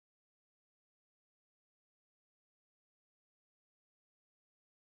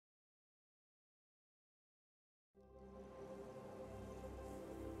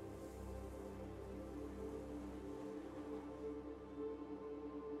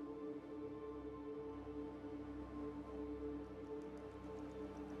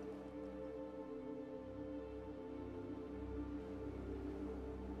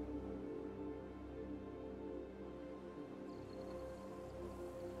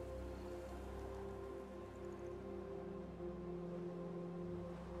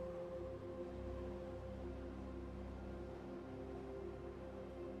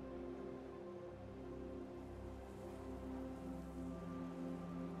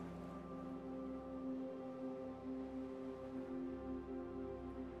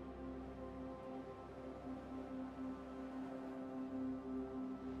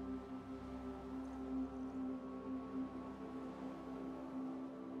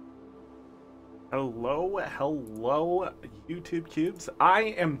Hello, hello, YouTube cubes. I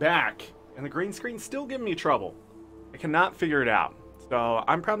am back, and the green screen's still giving me trouble. I cannot figure it out. So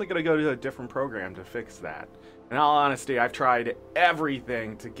I'm probably going to go to a different program to fix that. In all honesty, I've tried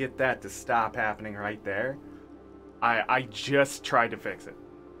everything to get that to stop happening right there. I just tried to fix it.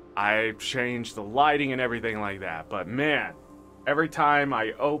 I've changed the lighting and everything like that. But man, every time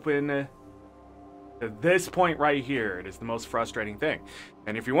I open at this point right here, it is the most frustrating thing.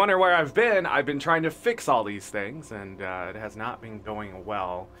 And if you wonder where I've been trying to fix all these things, and it has not been going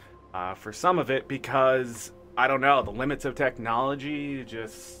well for some of it because, I don't know, the limits of technology,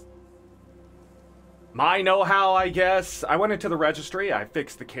 just my know-how, I guess. I went into the registry, I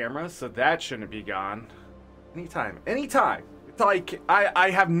fixed the camera, so that shouldn't be gone. Anytime. It's like, I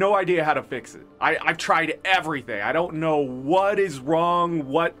have no idea how to fix it. I've tried everything. I don't know what is wrong,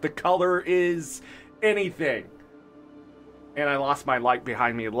 what the color is, anything. And I lost my light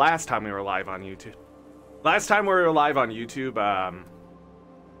behind me last time we were live on YouTube. Last time we were live on YouTube,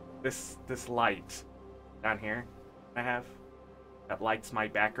 this light down here I have, that lights my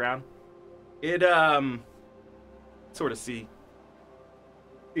background. It, sort of see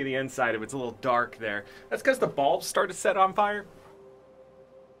the inside of it. It's a little dark there. That's because the bulbs start to set on fire.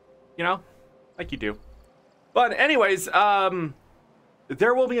 You know? Like you do. But anyways,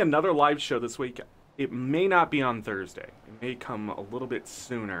 there will be another live show this week. It may not be on Thursday. It may come a little bit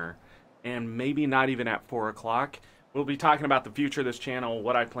sooner, and maybe not even at 4 o'clock. We'll be talking about the future of this channel,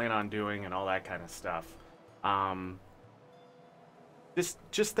 what I plan on doing, and all that kind of stuff.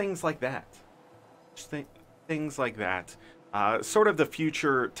 Just things like that. Just things like that. Sort of the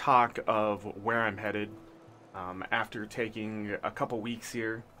future talk of where I'm headed after taking a couple weeks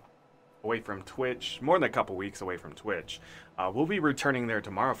here away from Twitch. More than a couple weeks away from Twitch. We'll be returning there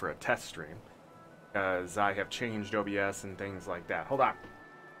tomorrow for a test stream, because I have changed OBS and things like that. Hold on.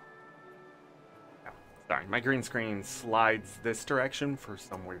 Oh, sorry, my green screen slides this direction for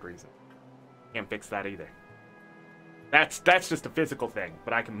some weird reason. Can't fix that either. That's just a physical thing,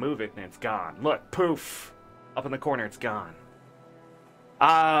 but I can move it and it's gone. Look, poof. Up in the corner, it's gone.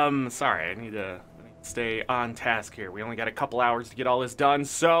 Sorry, I need to stay on task here. We only got a couple hours to get all this done.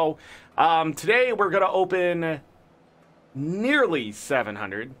 So, today we're gonna open nearly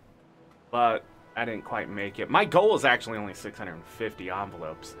 700, but I didn't quite make it. My goal is actually only 650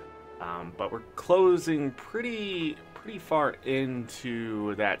 envelopes, but we're closing pretty far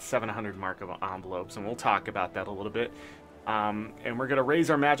into that 700 mark of envelopes, and we'll talk about that a little bit. And we're gonna raise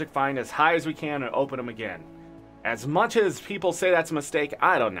our magic find as high as we can and open them again. As much as people say that's a mistake,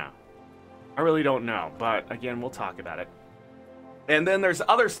 I don't know. I really don't know, but again, we'll talk about it. And then there's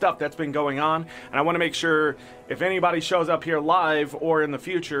other stuff that's been going on, and I want to make sure if anybody shows up here live or in the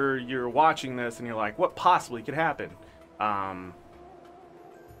future, you're watching this and you're like, what possibly could happen? Oh,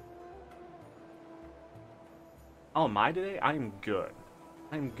 am I today? I'm good.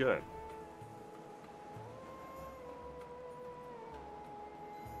 I'm good.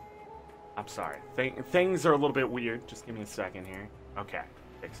 I'm sorry. Things are a little bit weird. Just give me a second here. Okay,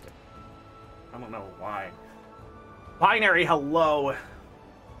 fixed it. I don't know why. Binary, hello.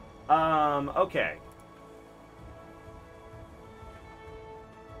 Okay.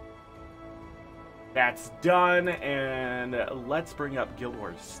 That's done, and let's bring up Guild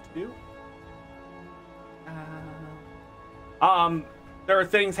Wars 2. There are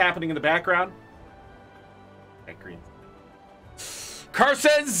things happening in the background. Okay, green.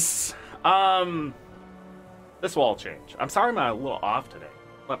 Curses! This will all change. I'm sorry I'm a little off today.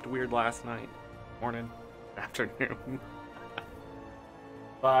 Slept weird last night. Morning. Afternoon.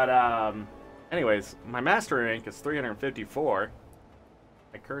 But, anyways, my master rank is 354.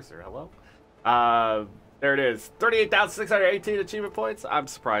 My cursor, hello? There it is. 38,618 achievement points. I'm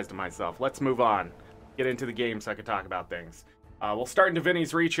surprised at myself. Let's move on. Get into the game so I can talk about things. We'll start in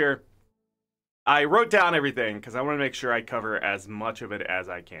Divinity's Reach here. I wrote down everything because I want to make sure I cover as much of it as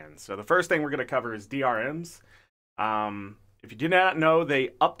I can. So the first thing we're going to cover is DRMs. If you did not know, they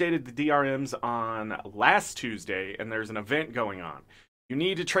updated the DRMs on last Tuesday, and there's an event going on. You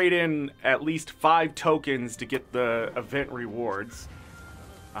need to trade in at least 5 tokens to get the event rewards.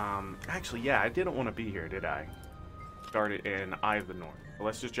 Actually, yeah, I didn't want to be here, did I? Started in Eye of the North. So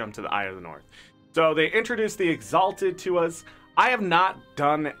let's just jump to the Eye of the North. So they introduced the Exalted to us. I have not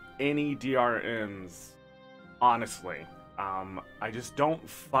done any DRMs, honestly. I just don't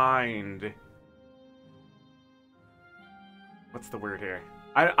find... What's the word here?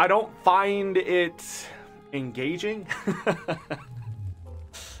 I don't find it engaging.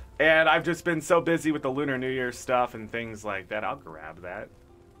 And I've just been so busy with the Lunar New Year stuff and things like that. I'll grab that.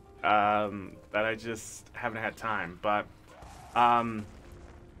 That I just haven't had time. But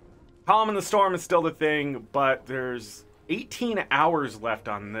Calm in the Storm is still the thing, but there's 18 hours left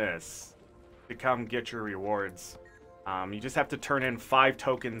on this to come get your rewards. You just have to turn in 5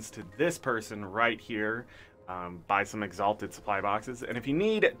 tokens to this person right here. Buy some Exalted supply boxes. And if you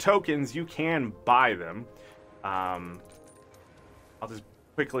need tokens, you can buy them. I'll just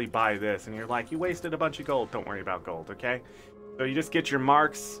quickly buy this. And you're like, you wasted a bunch of gold. Don't worry about gold, okay? So you just get your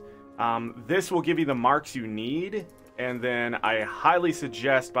marks. This will give you the marks you need. And then I highly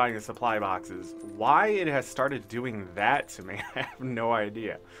suggest buying the supply boxes. Why it has started doing that to me, I have no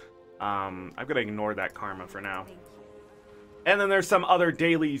idea. I'm going to ignore that karma for now. And then there's some other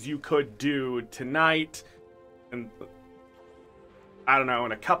dailies you could do tonight. And I don't know,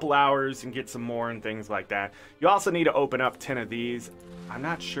 in a couple hours and get some more and things like that. You also need to open up 10 of these. I'm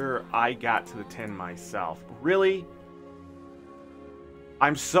not sure I got to the 10 myself. Really?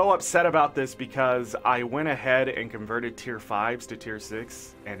 I'm so upset about this because I went ahead and converted tier 5s to tier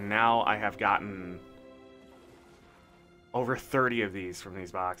 6. And now I have gotten over 30 of these from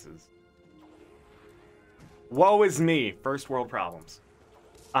these boxes. Woe is me. First world problems.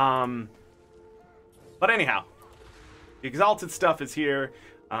 But anyhow, the Exalted stuff is here.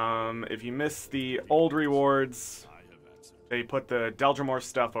 If you miss the old rewards, they put the Deldrimor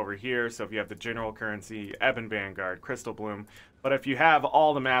stuff over here. So if you have the general currency, Ebon Vanguard, Crystal Bloom. But if you have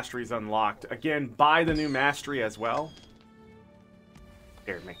all the masteries unlocked, again, buy the new mastery as well.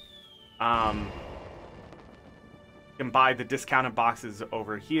 Scared me. You can buy the discounted boxes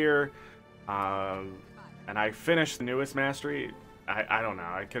over here. And I finished the newest mastery. I don't know.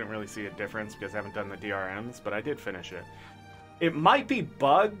 I couldn't really see a difference because I haven't done the DRMs, but I did finish it. It might be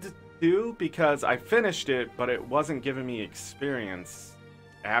bugged too because I finished it, but it wasn't giving me experience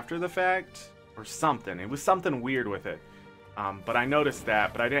after the fact or something. It was something weird with it. But I noticed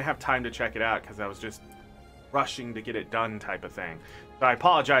that, but I didn't have time to check it out because I was just rushing to get it done type of thing. So I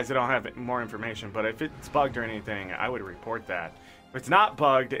apologize I don't have more information, but if it's bugged or anything, I would report that. If it's not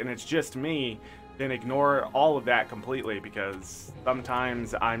bugged and it's just me, then ignore all of that completely because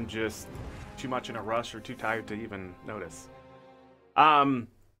sometimes I'm just too much in a rush or too tired to even notice. I'm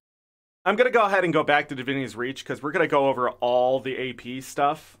going to go ahead and go back to Divinity's Reach because we're going to go over all the AP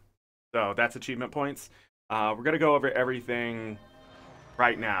stuff. So that's achievement points. We're going to go over everything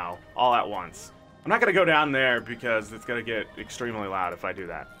right now, all at once. I'm not going to go down there because it's going to get extremely loud if I do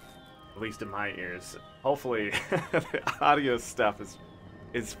that. At least in my ears. Hopefully the audio stuff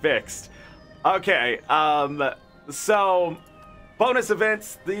is fixed. Okay, so bonus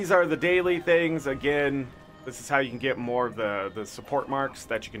events, these are the daily things. Again, this is how you can get more of the support marks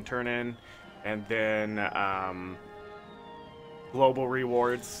that you can turn in. And then global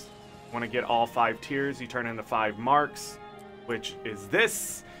rewards. Want to get all 5 tiers, you turn in the 5 marks, which is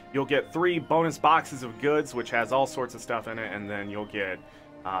this. You'll get 3 bonus boxes of goods, which has all sorts of stuff in it. And then you'll get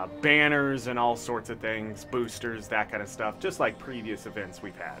banners and all sorts of things, boosters, that kind of stuff, just like previous events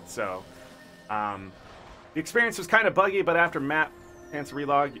we've had. So the experience was kind of buggy, but after map chance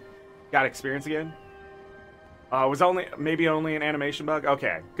relog, got experience again. It was maybe only an animation bug.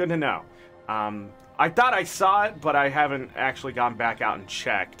 Okay, good to know. I thought I saw it, but I haven't actually gone back out and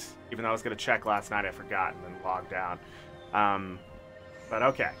checked. Even though I was going to check last night, I forgot and then logged out. But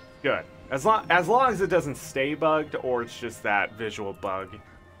okay, good. As long as it doesn't stay bugged or it's just that visual bug,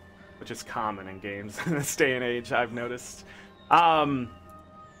 which is common in games in this day and age, I've noticed.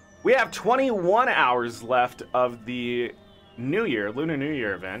 We have 21 hours left of the New Year, Lunar New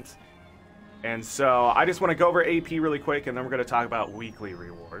Year event. And so I just want to go over AP really quick, and then we're going to talk about weekly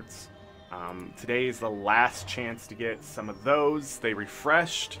rewards. Today is the last chance to get some of those. They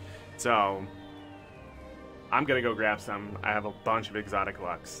refreshed, so I'm going to go grab some. I have a bunch of exotic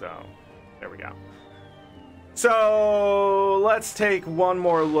lucks, so there we go. So let's take one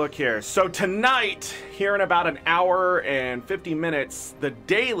more look here. So tonight, here in about an hour and 50 minutes, the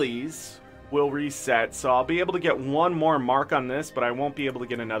dailies will reset. So I'll be able to get one more mark on this, but I won't be able to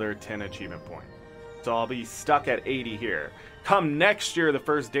get another 10 achievement point. So I'll be stuck at 80 here. Come next year, the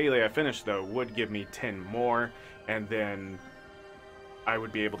first daily I finish, though, would give me 10 more. And then I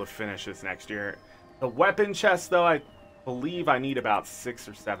would be able to finish this next year. The weapon chest, though, I believe I need about 6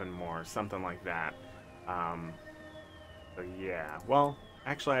 or 7 more. Something like that. So yeah. Well,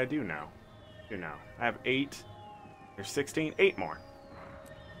 actually, I do know. I have 8. There's 16. 8 more.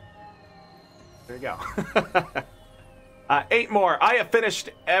 There you go. 8 more. I have finished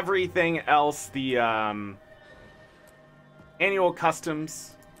everything else. The annual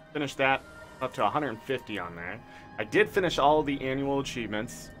customs, finished that up to 150 on there. I did finish all the annual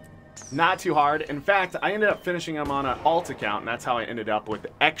achievements. Not too hard. In fact, I ended up finishing them on an alt account, and that's how I ended up with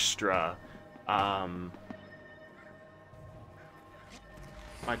extra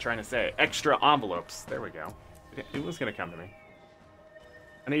am I trying to say? Extra envelopes. There we go. It was going to come to me.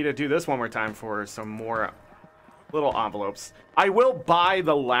 I need to do this one more time for some more little envelopes. I will buy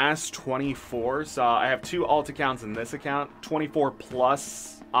the last 24. So I have 2 alt accounts in this account. 24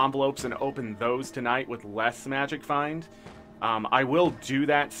 plus envelopes and open those tonight with less magic find. I will do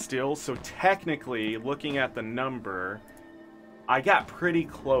that still. So technically, looking at the number, I got pretty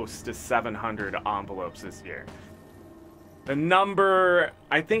close to 700 envelopes this year. The number,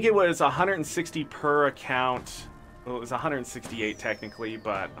 I think it was 160 per account. Well, it was 168 technically,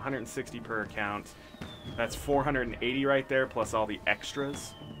 but 160 per account. That's 480 right there, plus all the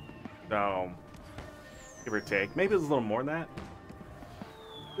extras. So, give or take. Maybe it was a little more than that.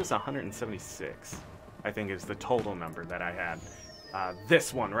 It was 176, I think is the total number that I had.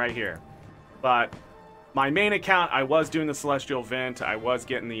 This one right here. But my main account, I was doing the Celestial Vent. I was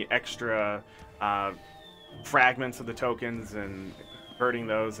getting the extra fragments of the tokens and converting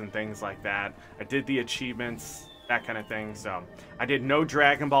those and things like that. I did the achievements, that kind of thing. So I did no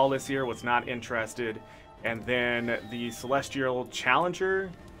Dragon Ball this year, was not interested. And then the Celestial Challenger,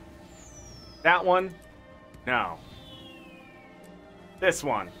 that one, no. This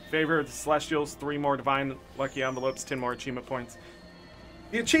one, Favor of the Celestials, 3 more Divine Lucky Envelopes, 10 more achievement points.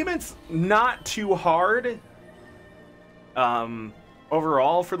 The achievements, not too hard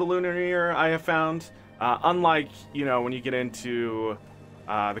overall for the Lunar New Year, I have found. Unlike, you know, when you get into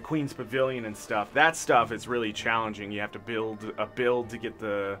the Queen's Pavilion and stuff, that stuff is really challenging. You have to build a build to get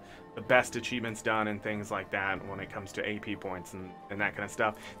the best achievements done and things like that when it comes to AP points and that kind of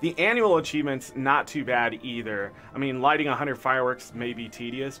stuff. The annual achievements, not too bad either. I mean, lighting 100 fireworks may be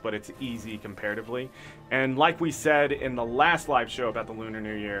tedious, but it's easy comparatively. And like we said in the last live show about the Lunar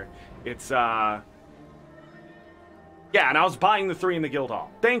New Year, it's, yeah, and I was buying the 3 in the guild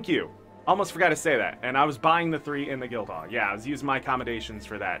hall. Thank you. Almost forgot to say that. And I was buying the 3 in the guild hall. Yeah, I was using my accommodations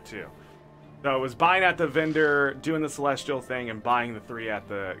for that too. So I was buying at the vendor, doing the Celestial thing, and buying the 3 at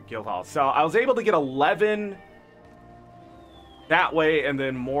the guild hall. So I was able to get 11 that way, and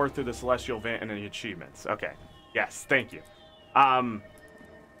then more through the Celestial Vent and the achievements. Okay. Yes, thank you. Yeah,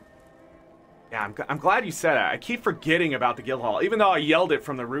 I'm glad you said that. I keep forgetting about the guild hall, even though I yelled it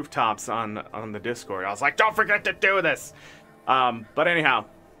from the rooftops on the Discord. I was like, don't forget to do this. But anyhow.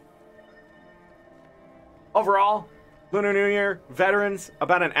 Overall, Lunar New Year, veterans,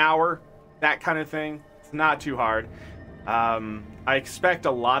 about an hour, that kind of thing. It's not too hard. I expect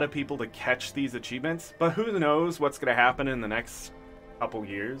a lot of people to catch these achievements, but who knows what's going to happen in the next couple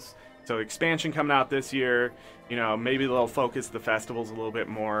years. So expansion coming out this year, you know, maybe they'll focus the festivals a little bit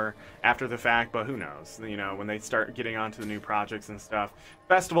more after the fact, but who knows, you know, when they start getting onto the new projects and stuff.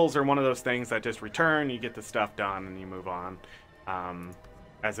 Festivals are one of those things that just return, you get the stuff done, and you move on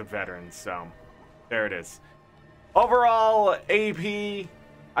as a veteran, so... There it is. Overall, AP,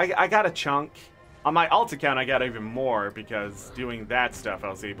 I got a chunk. On my alt account, I got even more because doing that stuff, I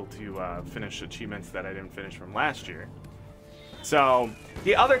was able to finish achievements that I didn't finish from last year. So,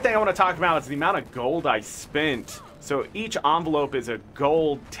 the other thing I want to talk about is the amount of gold I spent. So, each envelope is a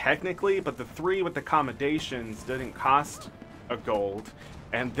gold technically, but the 3 with the accommodations didn't cost a gold.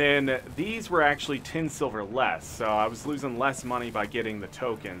 And then these were actually 10 silver less. So, I was losing less money by getting the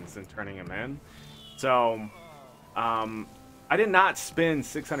tokens and turning them in. So, I did not spend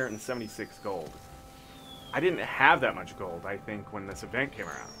 676 gold. I didn't have that much gold, I think, when this event came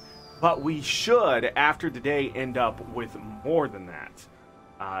around. But we should, after today, end up with more than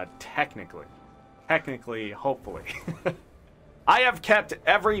that. Technically. Technically, hopefully. I have kept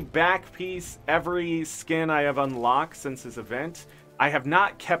every back piece, every skin I have unlocked since this event. I have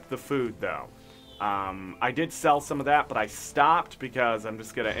not kept the food, though. I did sell some of that, but I stopped because I'm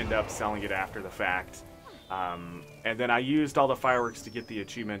just going to end up selling it after the fact. And then I used all the fireworks to get the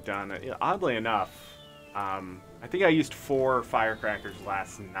achievement done. Oddly enough, I think I used 4 firecrackers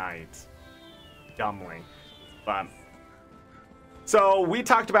last night. Dumbly. But, so, we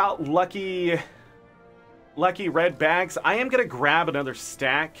talked about lucky red bags. I am going to grab another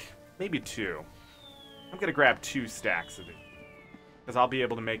stack. Maybe 2. I'm going to grab 2 stacks of it. Because I'll be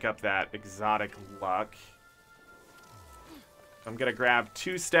able to make up that exotic luck. I'm going to grab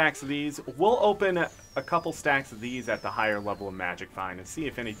 2 stacks of these. We'll open a couple stacks of these at the higher level of Magic Find and see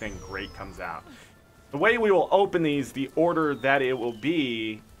if anything great comes out. The way we will open these, the order that it will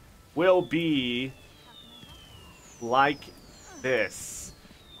be like this.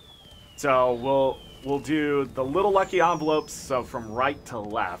 So we'll do the little lucky envelopes, so from right to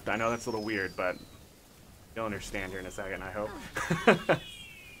left. I know that's a little weird, but you'll understand here in a second, I hope. I'm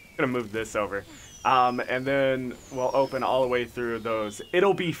gonna move this over. And then we'll open all the way through those.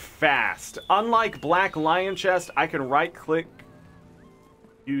 It'll be fast. Unlike Black Lion Chest, I can right-click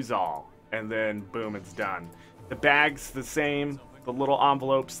use all, and then boom, it's done. The bag's the same, the little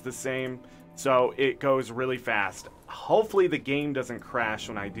envelope's the same, so it goes really fast. Hopefully the game doesn't crash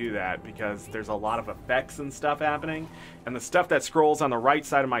when I do that, because there's a lot of effects and stuff happening, and the stuff that scrolls on the right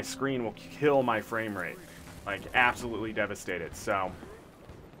side of my screen will kill my frame rate. Like, absolutely devastated. So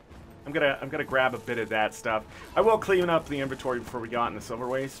I'm gonna grab a bit of that stuff. I will clean up the inventory before we go out in the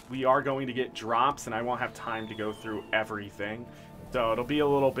Silverwastes. We are going to get drops, and I won't have time to go through everything, so it'll be a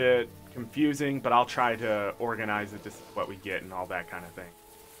little bit confusing, but I'll try to organize it to see what we get and all that kind of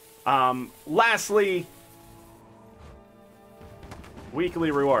thing. Lastly,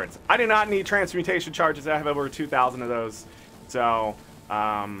 weekly rewards. I do not need transmutation charges. I have over 2,000 of those, so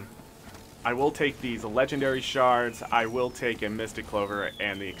I will take these legendary shards. I will take a Mystic Clover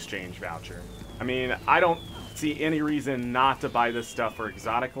and the exchange voucher. I mean, I don't see any reason not to buy this stuff for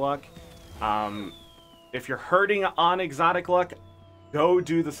exotic luck. If you're hurting on exotic luck, go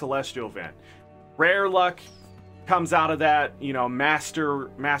do the celestial event. Rare luck comes out of that, you know,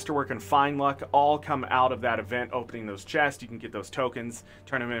 masterwork and fine luck all come out of that event, opening those chests. You can get those tokens,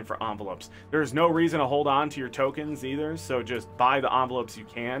 turn them in for envelopes. There's no reason to hold on to your tokens either, so just buy the envelopes you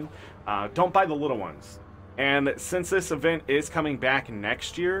can. Don't buy the little ones. And since this event is coming back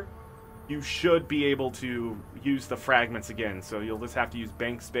next year, you should be able to use the fragments again, so you'll just have to use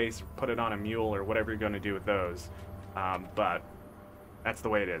bank space, put it on a mule, or whatever you're going to do with those. But that's the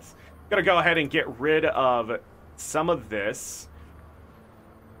way it is. I'm going to go ahead and get rid of some of this.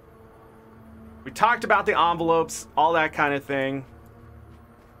 We talked about the envelopes, all that kind of thing.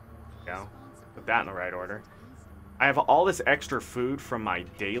 Yeah, put that in the right order. I have all this extra food from my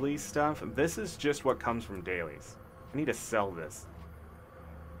daily stuff. This is just what comes from dailies. I need to sell this.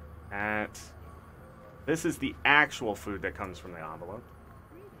 This is the actual food that comes from the envelope.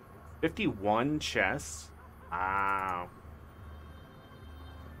 51 chests. Wow.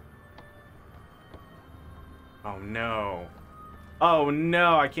 Oh no. Oh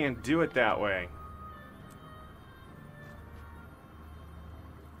no, I can't do it that way.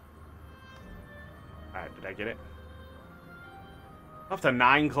 Alright, did I get it? Up to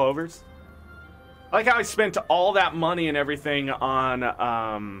 9 clovers. I like how I spent all that money and everything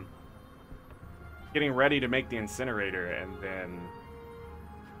on getting ready to make the incinerator, and then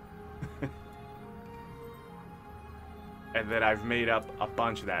and then I've made up a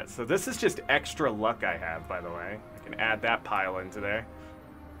bunch of that. So this is just extra luck I have, by the way. I can add that pile into there.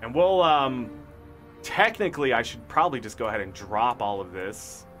 And we'll, technically, I should probably just go ahead and drop all of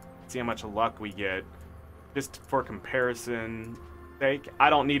this. See how much luck we get. Just for comparison sake. I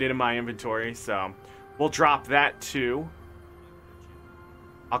don't need it in my inventory, so we'll drop that too.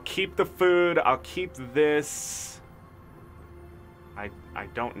 I'll keep the food. I'll keep this. I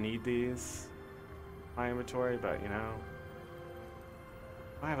don't need these in my inventory, but, you know.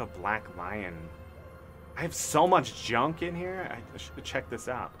 I have a black lion. I have so much junk in here. I should have checked this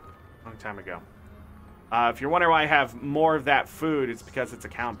out a long time ago. If you're wondering why I have more of that food, it's because it's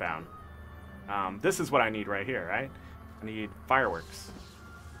account bound. This is what I need right here, right? I need fireworks.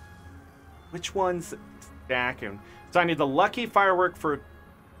 Which ones stack? And so I need the lucky firework for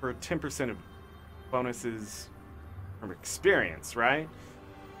 10% of bonuses from experience, right?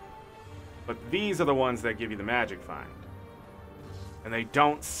 But these are the ones that give you the magic find. And they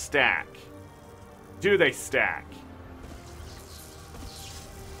don't stack. Do they stack?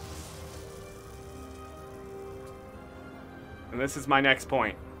 And this is my next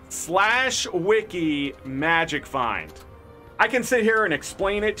point. /wiki magic find. I can sit here and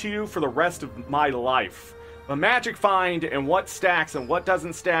explain it to you for the rest of my life. The magic find and what stacks and what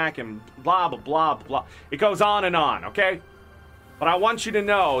doesn't stack and blah, blah, blah, blah. It goes on and on, okay? But I want you to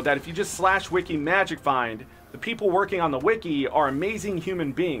know that if you just /wiki magic find, the people working on the wiki are amazing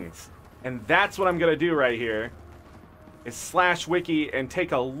human beings. And that's what I'm going to do right here, is /wiki and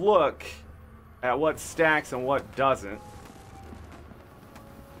take a look at what stacks and what doesn't.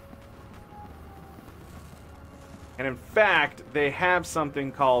 And in fact, they have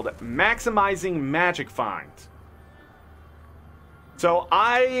something called maximizing magic find. So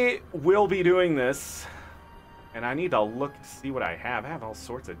I will be doing this, and I need to look to see what I have. I have all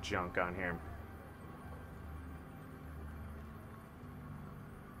sorts of junk on here.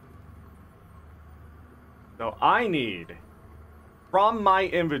 So I need, from my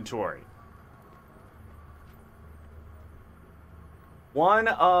inventory, one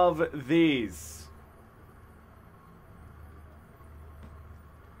of these.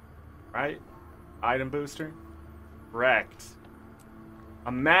 Right? Item booster. Correct.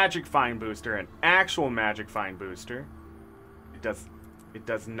 A magic find booster, an actual magic find booster. It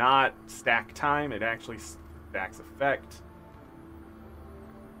does not stack time, it actually stacks effect.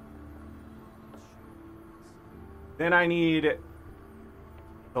 Then I need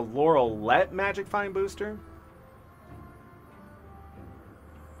the Laurelette Magic Find Booster.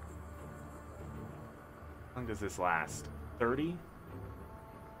 How long does this last? 30?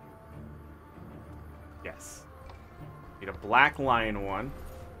 Yes. Need a Black Lion one.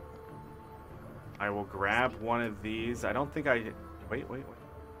 I will grab one of these. I don't think I... Wait.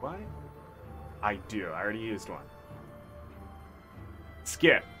 What? I do. I already used one.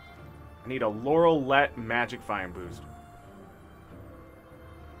 Skip. I need a Laurelette Magic Find Booster.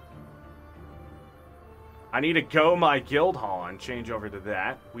 I need to go my guild hall and change over to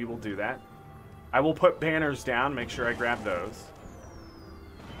that. We will do that. I will put banners down, make sure I grab those.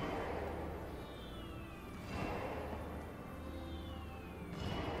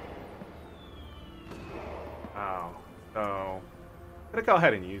 Oh, so I'm gonna go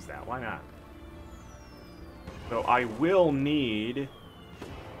ahead and use that. Why not? So I will need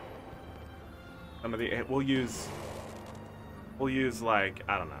some of the. We'll use like,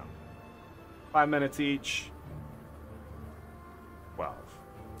 I don't know, 5 minutes each. 12.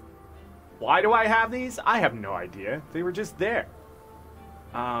 Why do I have these? I have no idea. They were just there.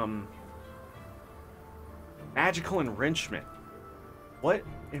 Magical enrichment. What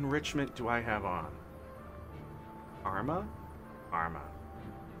enrichment do I have on? Arma? Arma.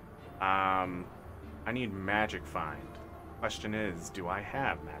 I need Magic Find. Question is, do I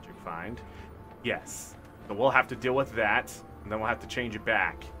have Magic Find? Yes. So we'll have to deal with that, and then we'll have to change it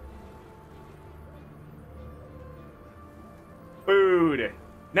back. Food.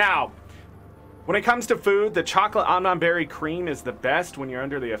 Now, when it comes to food, the chocolate almond berry cream is the best when you're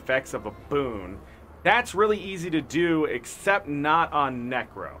under the effects of a boon. That's really easy to do, except not on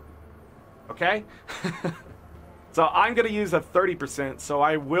Necro. Okay? So I'm going to use a 30%, so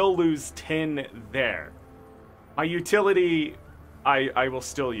I will lose 10 there. My utility, I will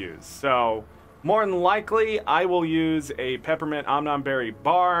still use. So, more than likely, I will use a peppermint almond berry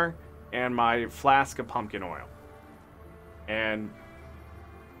bar and my flask of pumpkin oil. And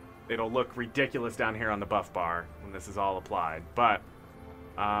it'll look ridiculous down here on the buff bar when this is all applied. But,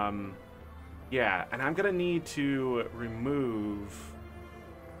 yeah, and I'm going to need to remove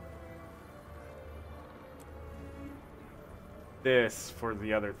this for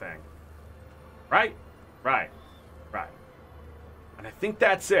the other thing. Right? Right. And I think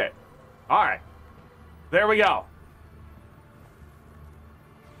that's it. Alright. There we go.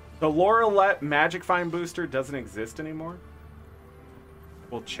 The Laurelette Magic Find Booster doesn't exist anymore.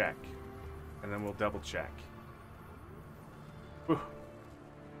 We'll check. And then we'll double check. Whew.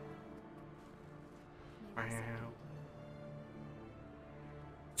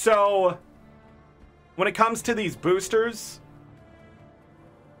 So, when it comes to these boosters,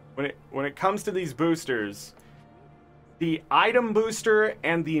 when it comes to these boosters, the item booster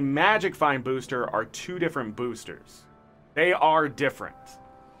and the Magic Find booster are two different boosters. They are different.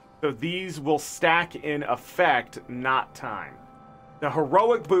 So these will stack in effect, not time. The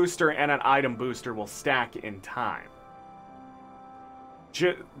heroic booster and an item booster will stack in time.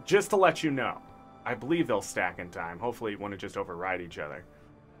 Just to let you know. I believe they'll stack in time. Hopefully it won't just override each other.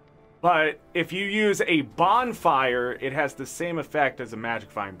 But if you use a bonfire, it has the same effect as a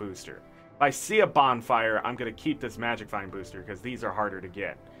Magic Find booster. If I see a bonfire, I'm going to keep this Magic Find booster because these are harder to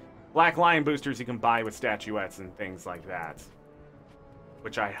get. Black Lion boosters you can buy with statuettes and things like that,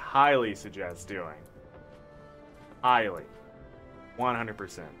 which I highly suggest doing. Highly.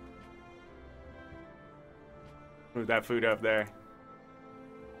 100%. Move that food up there.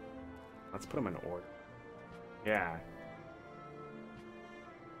 Let's put them in order. Yeah.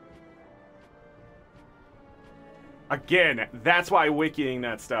 Again, that's why wikiing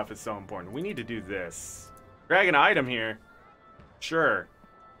that stuff is so important. We need to do this. Drag an item here. Sure.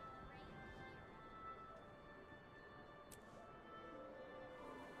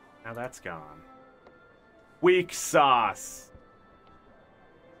 Now that's gone. Weak sauce.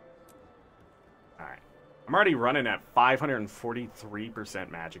 Alright. I'm already running at 543%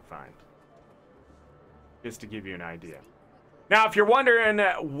 Magic Find. Just to give you an idea. Now, if you're wondering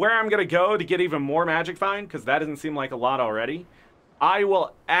where I'm going to go to get even more Magic Find, because that doesn't seem like a lot already, I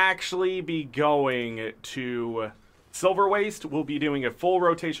will actually be going to Silverwastes. We'll be doing a full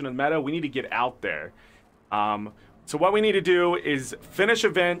rotation of meta. We need to get out there. So what we need to do is finish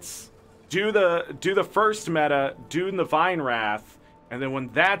events, do the first meta, do the Vine Wrath, and then when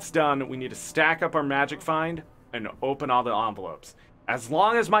that's done, we need to stack up our Magic Find and open all the envelopes. As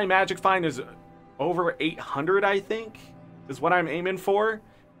long as my Magic Find is over 800, I think, is what I'm aiming for,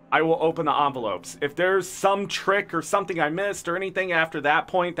 I will open the envelopes. If there's some trick or something I missed or anything after that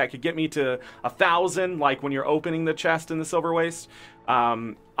point that could get me to 1,000, like when you're opening the chest in the Silverwaste,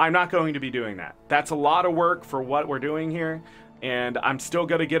 I'm not going to be doing that. That's a lot of work for what we're doing here, and I'm still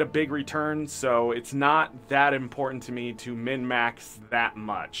going to get a big return, so it's not that important to me to min-max that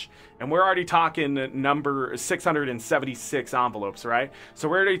much. And we're already talking number 676 envelopes, right? So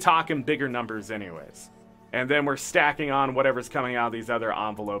we're already talking bigger numbers anyways. And then we're stacking on whatever's coming out of these other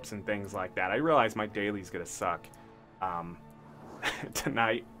envelopes and things like that. I realize my daily's gonna suck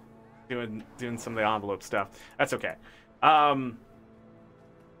tonight, doing some of the envelope stuff. That's okay.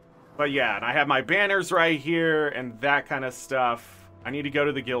 But yeah, and I have my banners right here and that kind of stuff. I need to go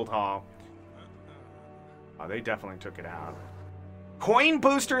to the guild hall. Oh, they definitely took it out. Coin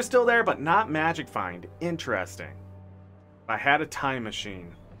booster is still there, but not magic find. Interesting. I had a time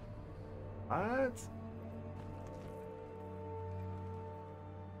machine. What?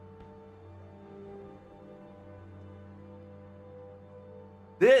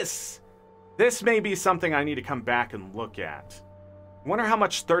 This may be something I need to come back and look at. I wonder how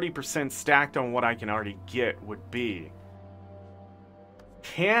much 30% stacked on what I can already get would be.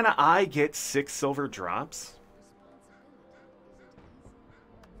 Can I get 6 silver drops?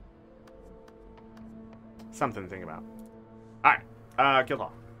 Something to think about. Alright, guild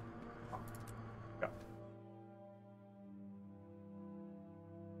hall. Go.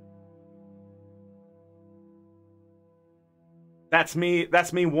 That's me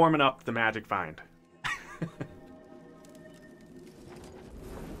warming up the magic find.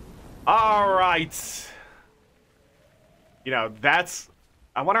 Alright. You know,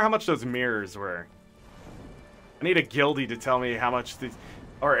 I wonder how much those mirrors were. I need a guildie to tell me how much these,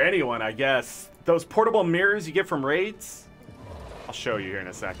 or anyone, I guess. Those portable mirrors you get from raids? I'll show you here in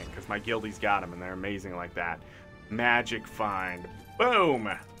a second, because my guildie's got them, and they're amazing like that. Magic find. Boom!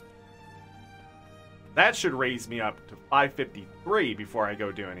 That should raise me up to 553 before I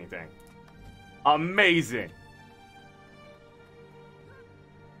go do anything. Amazing.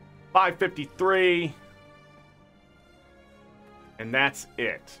 553. And that's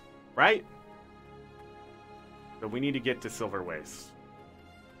it, right? So we need to get to Silverwastes.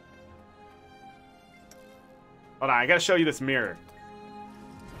 Hold on, I gotta show you this mirror.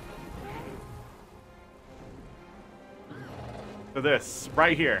 So this,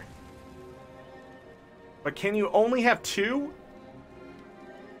 right here. But can you only have 2?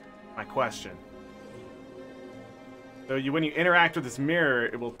 My question. So when you interact with this mirror,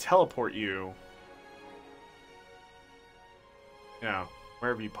 it will teleport you, you know,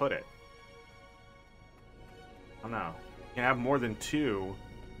 wherever you put it. I don't know. You can have more than 2.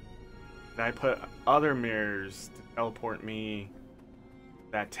 Then I put other mirrors to teleport me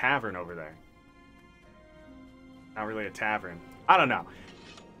to that tavern over there. Not really a tavern. I don't know.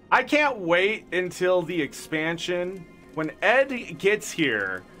 I can't wait until the expansion. When Ed gets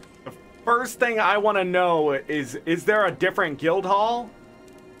here, the first thing I want to know is there a different guild hall?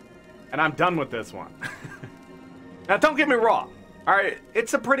 And I'm done with this one. Now, don't get me wrong. All right,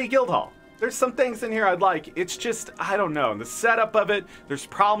 it's a pretty guild hall. There's some things in here I'd like. It's just, I don't know. The setup of it, there's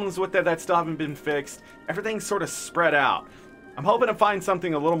problems with it that still haven't been fixed. Everything's sort of spread out. I'm hoping to find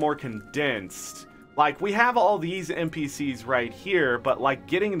something a little more condensed. Like, we have all these NPCs right here, but, like,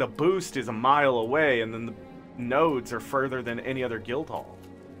 getting the boost is a mile away, and then the nodes are further than any other guild hall.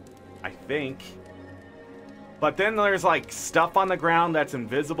 I think. But then there's, like, stuff on the ground that's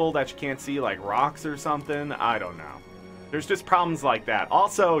invisible that you can't see, like rocks or something. I don't know. There's just problems like that.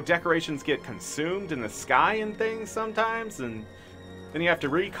 Also, decorations get consumed in the sky and things sometimes, and then you have to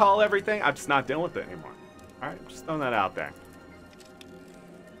recall everything. I'm just not dealing with it anymore. Alright, just throwing that out there.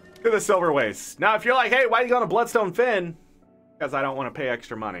 To the Silverwastes. Now, if you're like, hey, why are you going to Bloodstone Finn? Because I don't want to pay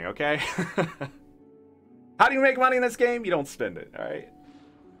extra money, okay? How do you make money in this game? You don't spend it, alright?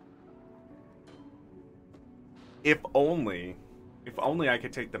 If only I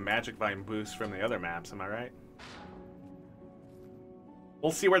could take the Magic Vine boost from the other maps, am I right?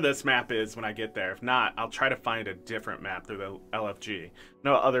 We'll see where this map is when I get there. If not, I'll try to find a different map through the LFG. I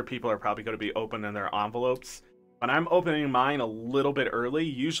know other people are probably going to be opening their envelopes. But I'm opening mine a little bit early.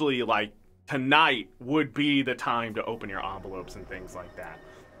 Usually, like, tonight would be the time to open your envelopes and things like that.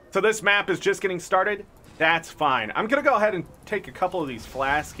 So this map is just getting started. That's fine. I'm going to go ahead and take a couple of these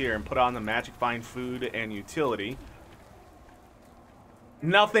flasks here and put on the Magic Find Food and Utility.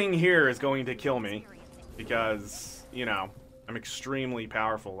 Nothing here is going to kill me because, you know, I'm extremely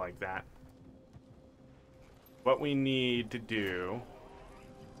powerful like that. What we need to do...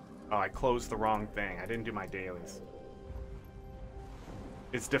 Oh, I closed the wrong thing. I didn't do my dailies.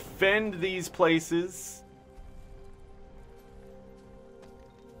 It's defend these places.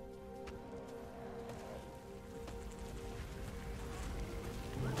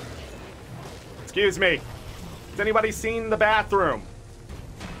 Excuse me. Has anybody seen the bathroom?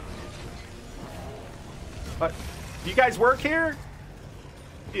 But do you guys work here?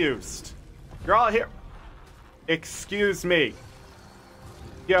 Confused. You're all here. Excuse me.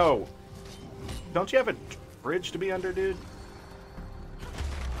 Yo. Don't you have a bridge to be under, dude?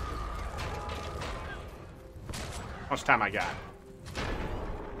 How much time I got?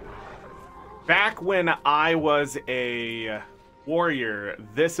 Back when I was a warrior,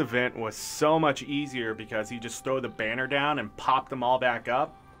 this event was so much easier because you just throw the banner down and pop them all back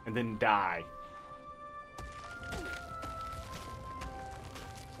up and then die.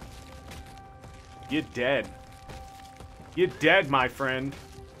 You're dead. You're dead, my friend.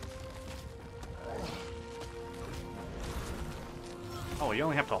 Oh, you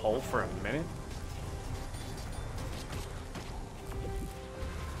only have to hold for a minute?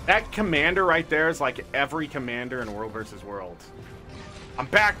 That commander right there is like every commander in World vs. World. I'm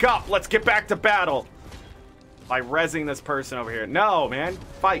back up. Let's get back to battle. By rezzing this person over here. No, man.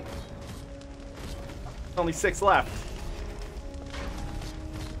 Fight. Only 6 left.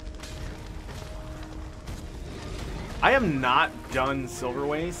 I have not done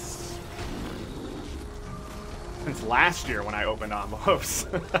Silverwastes since last year when I opened envelopes.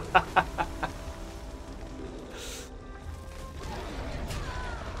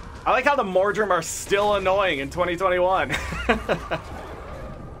 I like how the Mordrim are still annoying in 2021.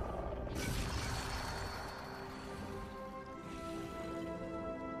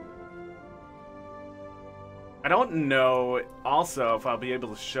 I don't know also if I'll be able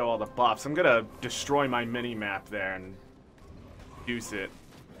to show all the buffs. I'm gonna destroy my mini-map there and use it.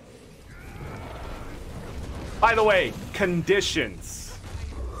 By the way, conditions.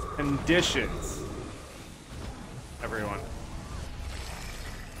 Conditions. Everyone.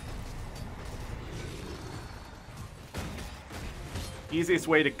 Easiest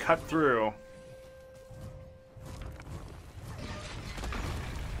way to cut through.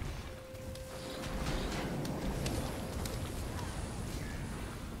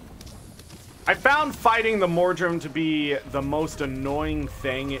 I found fighting the Mordrim to be the most annoying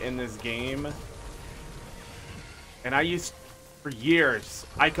thing in this game. And for years,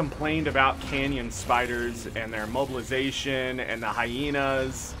 I complained about canyon spiders and their mobilization and the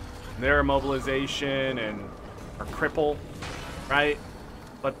hyenas, and their mobilization or cripple, right?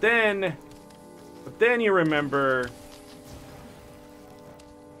 But then you remember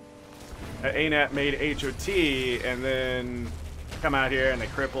that ArenaNet made HOT, and then come out here and they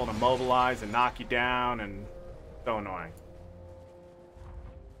cripple and immobilize and knock you down, and so annoying.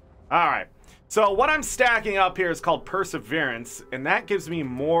 All right, so what I'm stacking up here is called Perseverance, and that gives me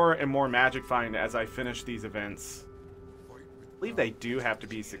more and more magic find as I finish these events. I believe they do have to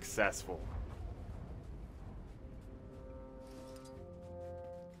be successful.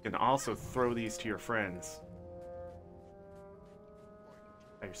 You can also throw these to your friends.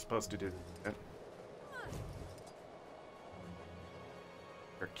 You're supposed to do that.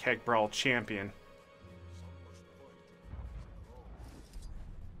 Your Keg Brawl champion.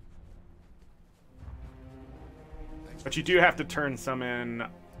 But you do have to turn some in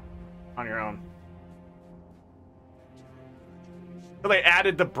on your own. So they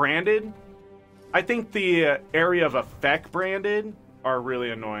added the branded. I think the area of effect branded are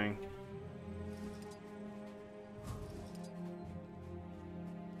really annoying.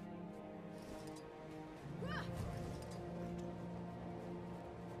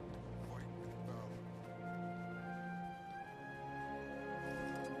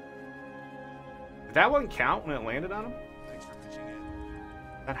 Did that one count when it landed on him? Thanks for pitching in.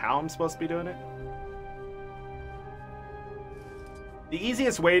 Is that how I'm supposed to be doing it? The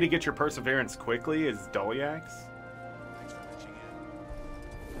easiest way to get your Perseverance quickly is Doliax. Thanks for pitching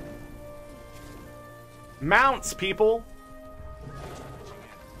in. Mounts, people!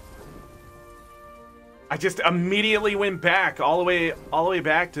 I just immediately went back all the way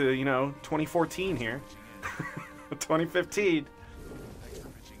back to, you know, 2014 here. 2015.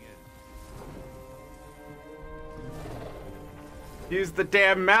 Use the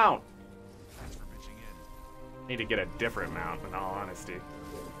damn mount. Need to get a different mount, in all honesty.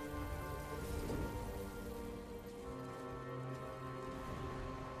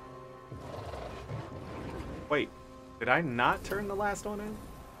 Wait, did I not turn the last one in?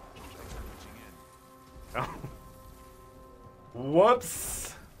 Oh.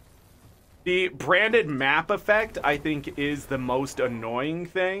 Whoops. The branded map effect, I think, is the most annoying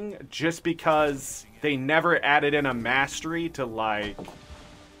thing, just because they never added in a mastery to, like...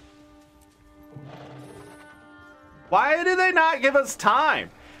 Why did they not give us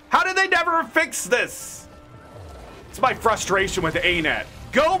time? How did they never fix this? It's my frustration with ArenaNet.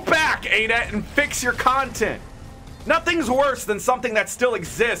 Go back, ArenaNet, and fix your content. Nothing's worse than something that still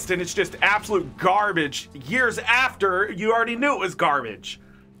exists and it's just absolute garbage years after you already knew it was garbage.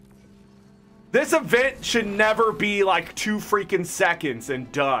 This event should never be like 2 freaking seconds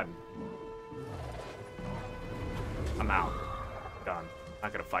and done. I'm out. Done.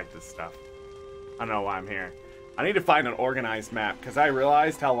 Not gonna fight this stuff. I don't know why I'm here. I need to find an organized map because I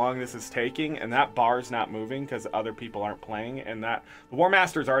realized how long this is taking and that bar's not moving because other people aren't playing and that the War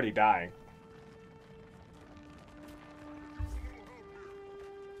Master's already dying.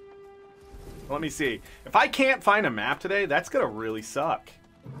 Let me see. If I can't find a map today, that's gonna really suck.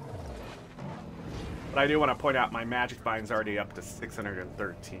 But I do want to point out my magic bind's already up to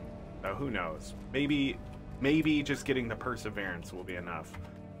 613. So who knows? Maybe just getting the perseverance will be enough.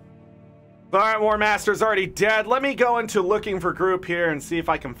 Alright, War Master's already dead. Let me go into looking for group here and see if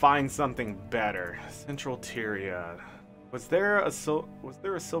I can find something better. Central Tyria. Was there a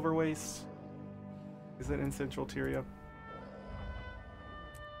Silverwastes? Is it in Central Tyria?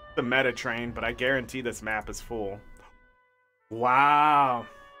 The meta train, but I guarantee this map is full. Wow.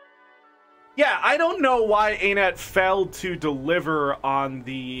 Yeah, I don't know why ArenaNet failed to deliver on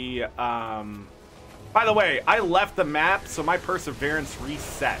the by the way, I left the map so my perseverance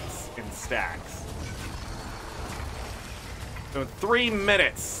resets in stacks. So in 3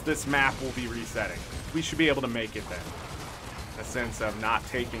 minutes this map will be resetting. We should be able to make it then. In a sense of not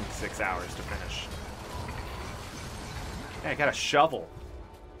taking 6 hours to finish. Hey, I got a shovel.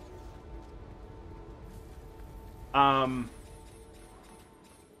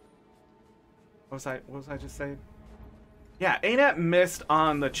 What was I just saying? Yeah, ArenaNet missed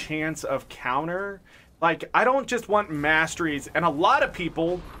on the chance of counter. Like, I don't just want masteries, and a lot of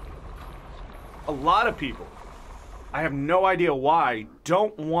people, I have no idea why,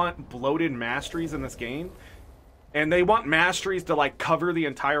 don't want bloated masteries in this game. And they want masteries to, like, cover the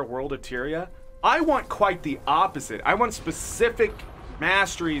entire world of Tyria. I want quite the opposite. I want specific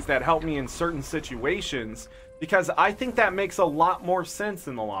masteries that help me in certain situations, because I think that makes a lot more sense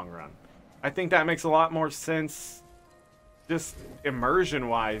in the long run. I think that makes a lot more sense just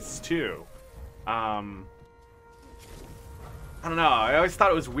immersion-wise, too. I don't know. I always thought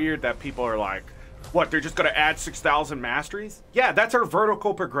it was weird that people are like, what, they're just going to add 6,000 masteries? Yeah, that's our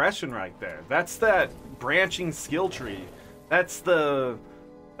vertical progression right there. That's that branching skill tree. That's the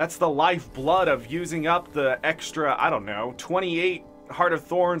lifeblood of using up the extra, I don't know, 28 Heart of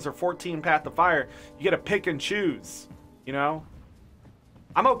Thorns or 14 Path of Fire. You get to pick and choose, you know?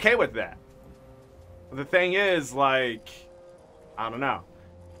 I'm okay with that. The thing is, like, I don't know.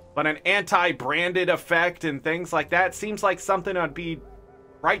 But an anti-branded effect and things like that seems like something that would be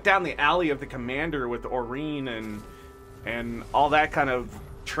right down the alley of the commander with Aurene and all that kind of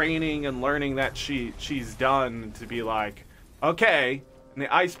training and learning that she's done to be like, okay, in the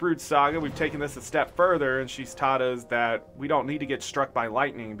Icebrood saga, we've taken this a step further and she's taught us that we don't need to get struck by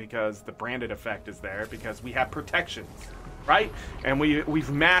lightning because the branded effect is there because we have protections, right? And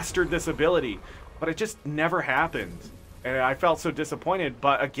we've mastered this ability. But it just never happened. And I felt so disappointed.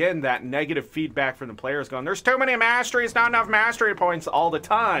 But again, that negative feedback from the players going, there's too many masteries, not enough mastery points all the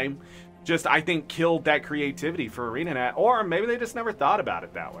time. Just, I think, killed that creativity for ArenaNet. Or maybe they just never thought about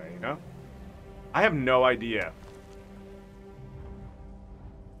it that way, you know? I have no idea.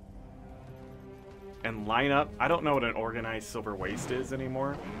 And lineup, I don't know what an organized Silver Waste is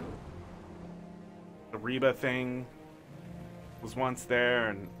anymore. The Reba thing was once there,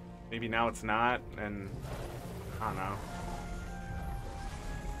 and maybe now it's not, and I don't know.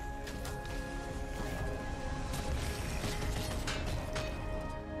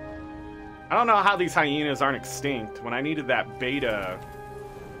 I don't know how these hyenas aren't extinct when I needed that beta.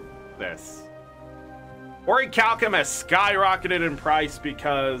 This. Orichalcum has skyrocketed in price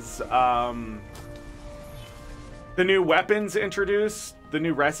because the new weapons introduced, the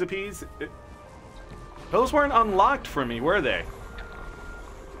new recipes, those weren't unlocked for me, were they?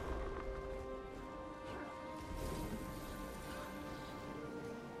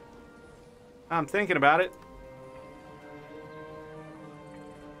 I'm thinking about it.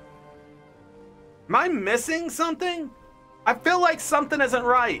 Am I missing something? I feel like something isn't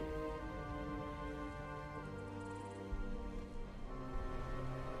right.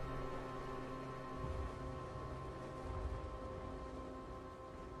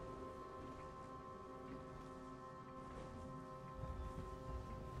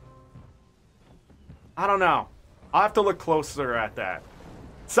 I don't know. I'll have to look closer at that.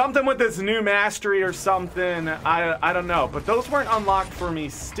 Something with this new mastery or something, I don't know. But those weren't unlocked for me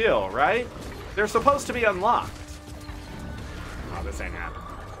still, right? They're supposed to be unlocked. Oh, this ain't happening.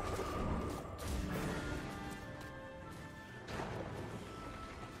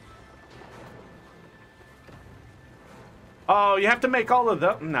 Oh, you have to make all of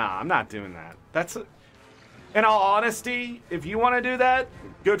them? Nah, I'm not doing that. That's... In all honesty, if you want to do that,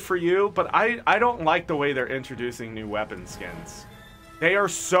 good for you. But I don't like the way they're introducing new weapon skins. They are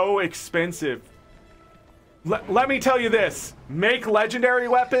so expensive. Let me tell you this. Make legendary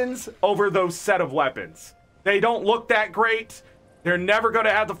weapons over those set of weapons. They don't look that great. They're never going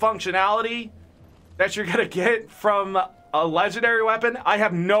to have the functionality that you're going to get from a legendary weapon. I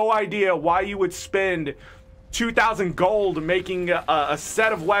have no idea why you would spend 2,000 gold making a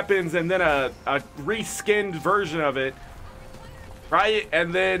set of weapons and then a reskinned version of it, right?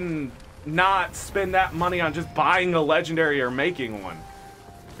 And then not spend that money on just buying a legendary or making one.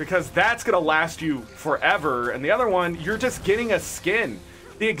 Because that's going to last you forever. And the other one, you're just getting a skin.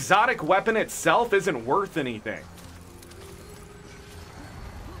 The exotic weapon itself isn't worth anything.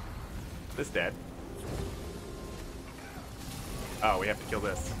 This dead. Oh, we have to kill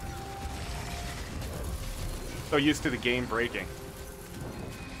this. So used to the game breaking.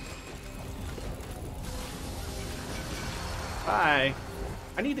 Bye.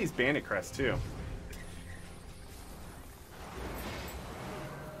 I need these bandit crests too.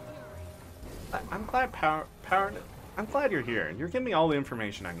 I'm glad I'm glad you're here. You're giving me all the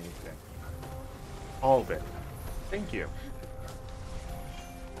information I need today. All of it. Thank you.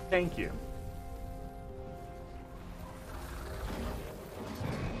 Thank you.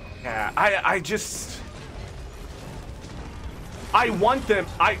 Yeah, I just... I want them.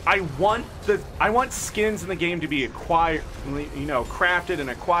 I want skins in the game to be acquired, you know, crafted and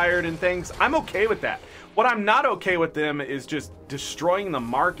acquired and things. I'm okay with that. What I'm not okay with them is just destroying the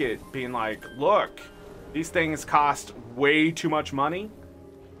market, being like, look, these things cost way too much money.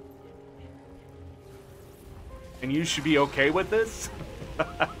 And you should be okay with this?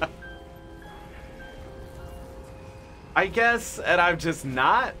 I guess, and I'm just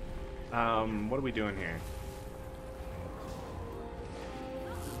not. What are we doing here?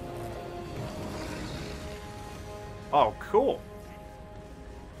 Oh, cool.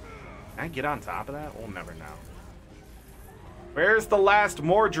 Can I get on top of that? We'll never know. Where's the last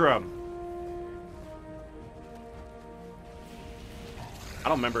Mordrum? I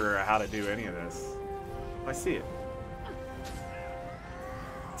don't remember how to do any of this. I see it.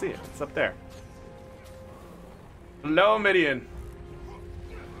 See it. It's up there. Hello, Midian.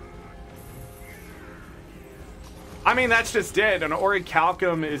 I mean, that's just it. An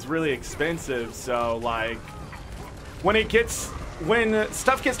orichalcum is really expensive, so, like... When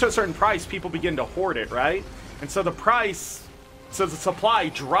stuff gets to a certain price, people begin to hoard it, right? And so the price, so the supply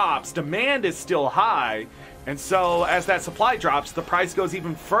drops, demand is still high, and so as that supply drops, the price goes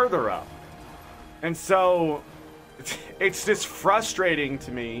even further up. And so it's just frustrating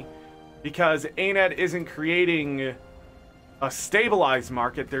to me because ArenaNet isn't creating a stabilized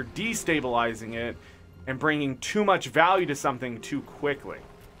market, they're destabilizing it and bringing too much value to something too quickly.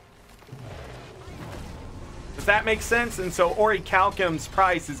 Does that make sense? And so orichalcum's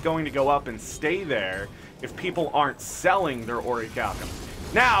price is going to go up and stay there if people aren't selling their orichalcum.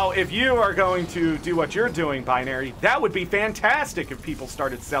 Now, if you are going to do what you're doing, Binary, that would be fantastic if people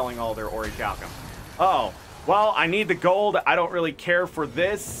started selling all their orichalcum. Oh, well, I need the gold. I don't really care for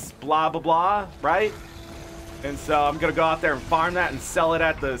this, blah, blah, blah, right? And so I'm going to go out there and farm that and sell it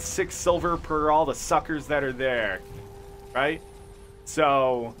at the 6 silver per all the suckers that are there, right?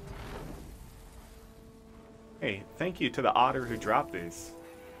 So... Hey, thank you to the otter who dropped these.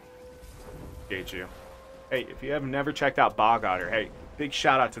 Appreciate you. Hey, if you have never checked out Bog Otter, hey, big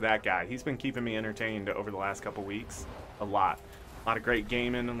shout out to that guy. He's been keeping me entertained over the last couple weeks. A lot. A lot of great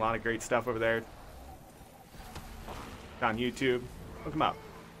gaming and a lot of great stuff over there. On YouTube. Look him up.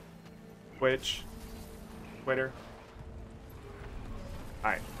 Twitch. Twitter.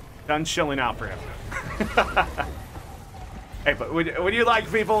 Alright. Done chilling out for him. Hey, but when you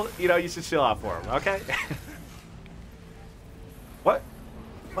like people, you know, you should chill out for them, okay? What?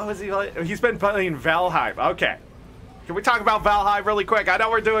 What was he like? He's been playing Valheim. Okay. Can we talk about Valheim really quick? I know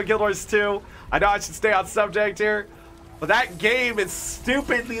we're doing Guild Wars 2. I know I should stay on subject here. But that game is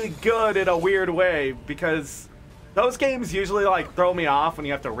stupidly good in a weird way because those games usually like throw me off when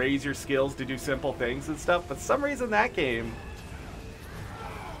you have to raise your skills to do simple things and stuff. But for some reason that game...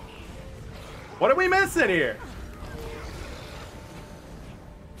 What are we missing here?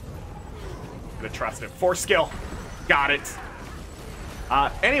 I'm gonna trust it. 4 skill. Got it.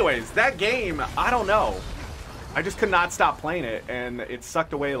 Anyways, that game, I don't know. I just could not stop playing it, and it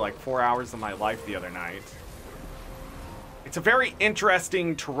sucked away like 4 hours of my life the other night. It's a very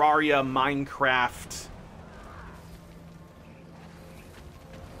interesting Terraria Minecraft.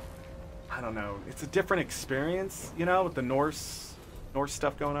 I don't know. It's a different experience, you know, with the Norse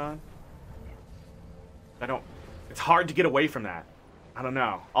stuff going on. It's hard to get away from that. I don't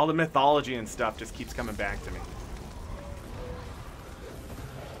know. All the mythology and stuff just keeps coming back to me.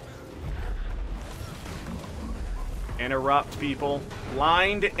 Interrupt, people.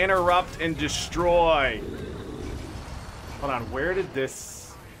 Blind, interrupt, and destroy. Hold on, where did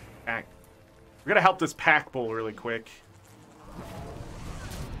this pack... We're gonna help this pack bull really quick.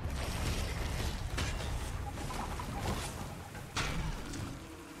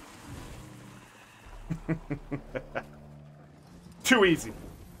 Too easy.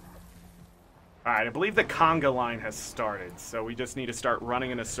 Alright, I believe the conga line has started, so we just need to start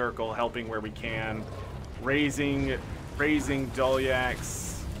running in a circle, helping where we can. Raising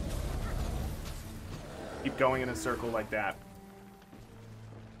Dolyaks. Keep going in a circle like that.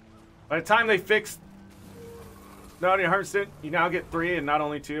 By the time they fix Naughty Hearthstone, you now get 3 and not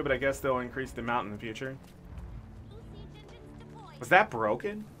only 2, but I guess they'll increase the amount in the future. Was that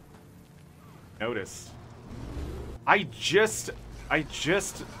broken? Notice. I just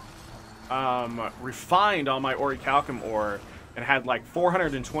refined all my orichalcum ore and had like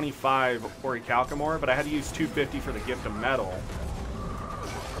 425 orichalcum ore, but I had to use 250 for the gift of metal.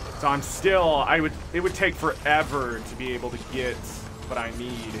 So I'm still, it would take forever to be able to get what I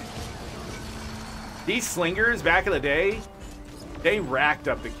need. These slingers back in the day, they racked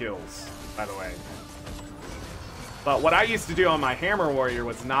up the kills, by the way. But what I used to do on my hammer warrior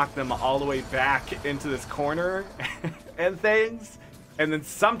was knock them all the way back into this corner and things. And then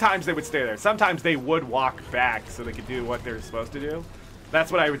sometimes they would stay there. Sometimes they would walk back so they could do what they're supposed to do.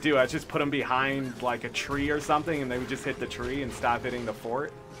 That's what I would do. I'd just put them behind like a tree or something, and they would just hit the tree and stop hitting the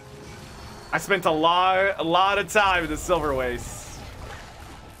fort. I spent a lot of time in the Silverwastes.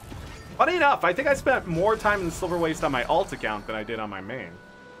 Funny enough, I think I spent more time in the Silverwaste on my alt account than I did on my main.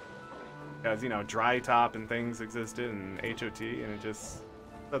 Because, you know, dry top and things existed and HOT, and it just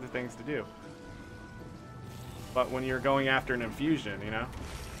other things to do. But when you're going after an infusion, you know?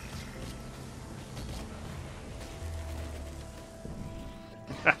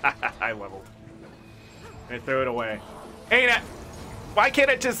 I leveled. I threw it away. Ain't it? Why can't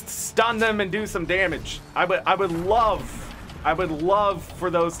it just stun them and do some damage? I would love for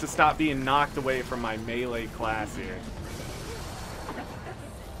those to stop being knocked away from my melee class here.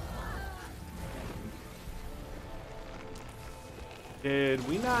 Did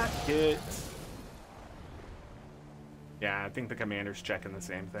we not hit... Yeah, I think the commander's checking the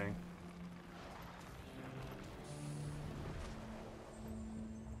same thing.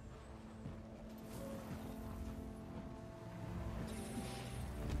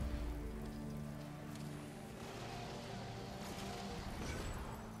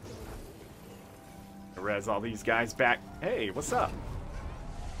 Res all these guys back. Hey, what's up?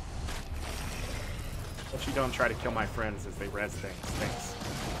 But you don't try to kill my friends as they res things. Thanks.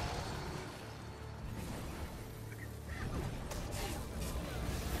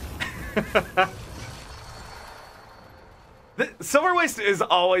 The Silverwaste is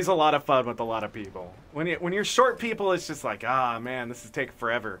always a lot of fun with a lot of people. When you're short people, it's just like, ah, man, this is taking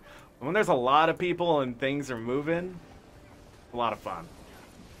forever. When there's a lot of people and things are moving, a lot of fun.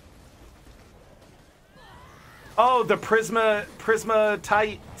 Oh, the Prisma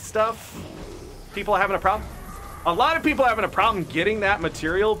tight stuff. People having a problem. A lot of people having a problem getting that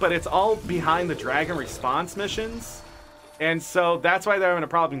material, but it's all behind the Dragon response missions. And so that's why they're having a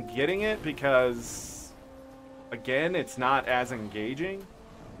problem getting it, because, again, it's not as engaging,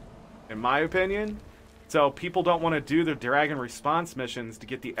 in my opinion. So people don't want to do the Dragon response missions to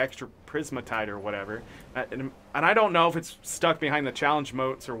get the extra Prismatite or whatever. And I don't know if it's stuck behind the challenge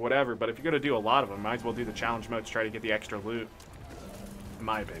moats or whatever, but if you're going to do a lot of them, might as well do the challenge moats, try to get the extra loot, in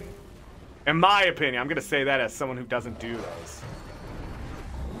my opinion. In my opinion, I'm going to say that as someone who doesn't do those.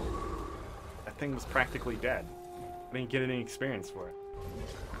 That thing was practically dead. I didn't get any experience for it.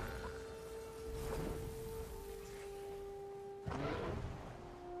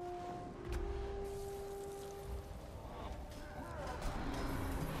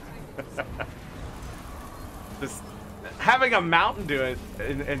 Just having a mountain do it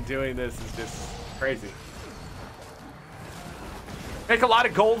and doing this is just crazy. Make a lot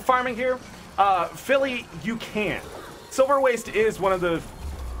of gold farming here. Philly, you can. Silverwaste is one of the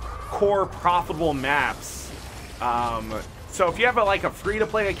core profitable maps. So if you have like a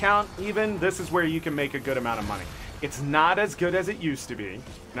free-to-play account, even, this is where you can make a good amount of money. It's not as good as it used to be,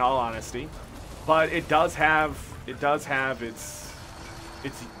 in all honesty, but it does have its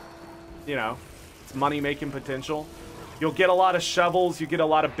you know, its money-making potential. You'll get a lot of shovels, you get a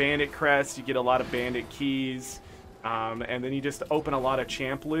lot of bandit crests, you get a lot of bandit keys, and then you just open a lot of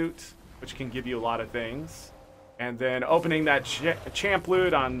champ loot, which can give you a lot of things. And then opening that champ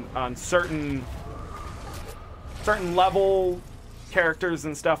loot on certain certain level characters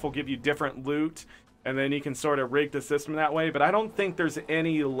and stuff will give you different loot, and then you can sort of rig the system that way. But I don't think there's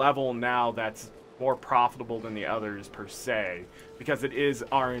any level now that's more profitable than the others per se, because it is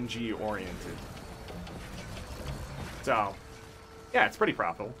RNG oriented. So, yeah, it's pretty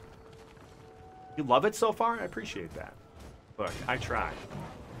profitable. You love it so far? I appreciate that. Look, I try.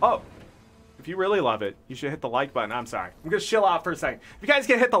 Oh, if you really love it, you should hit the like button. I'm sorry. I'm going to chill out for a second. If you guys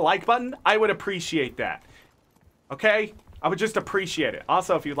can hit the like button, I would appreciate that. Okay? I would just appreciate it.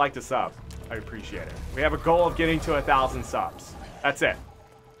 Also, if you'd like to sub, I appreciate it. We have a goal of getting to 1,000 subs. That's it.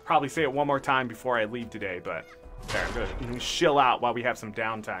 Probably say it one more time before I leave today, but there, I'm going to chill out while we have some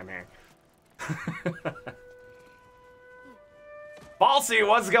downtime here. Falsey,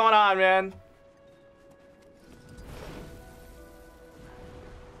 what's going on, man?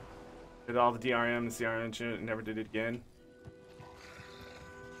 Did all the DRM and CRM shit, never did it again.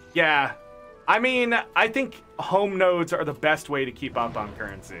 Yeah, I mean, I think home nodes are the best way to keep up on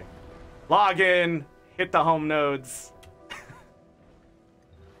currency. Log in, hit the home nodes,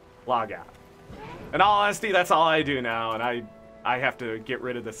 log out. In all honesty, that's all I do now, and I have to get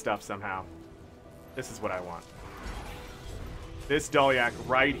rid of this stuff somehow. This is what I want. This Dolyak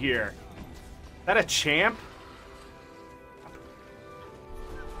right here. Is that a champ?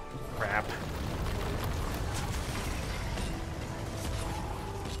 Crap.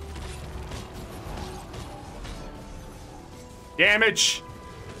 Damage!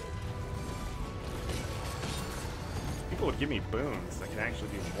 People would give me boons. I can actually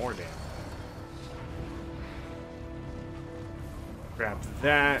do more damage. Grab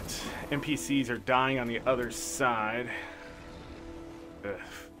that. NPCs are dying on the other side. Ugh.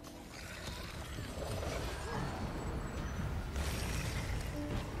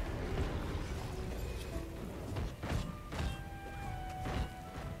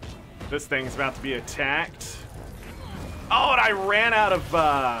 This thing's about to be attacked. Oh, and I ran out of,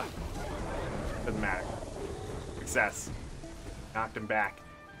 doesn't matter. Success. Knocked him back.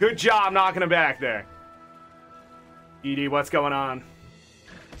 Good job knocking him back there. Edie, what's going on?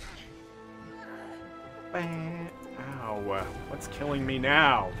 Ow, what's killing me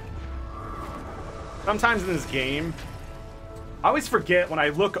now? Sometimes in this game, I always forget when I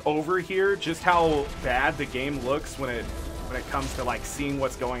look over here just how bad the game looks when it comes to like seeing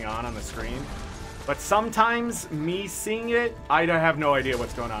what's going on the screen. But sometimes me seeing it, I have no idea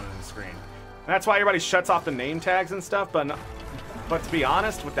what's going on the screen. And that's why everybody shuts off the name tags and stuff. But to be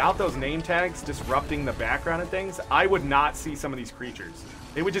honest, without those name tags disrupting the background and things, I would not see some of these creatures.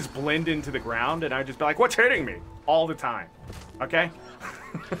 They would just blend into the ground, and I'd just be like, what's hitting me? All the time. Okay?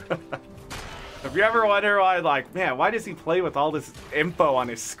 If you ever wonder why, like, man, why does he play with all this info on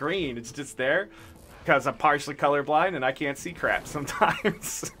his screen? It's just there because I'm partially colorblind and I can't see crap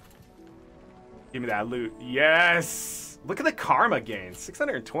sometimes. Give me that loot. Yes! Look at the karma gain.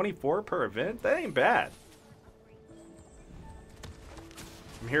 624 per event? That ain't bad.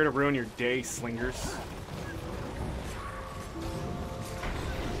 I'm here to ruin your day, slingers.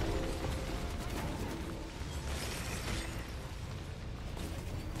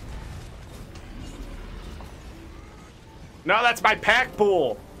 No, that's my pack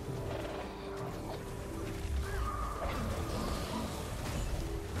pool.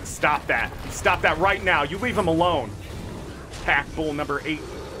 Stop that. Stop that right now. You leave him alone. Pack pool number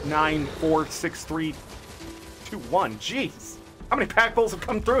 8946321. Jeez. How many pack pulls have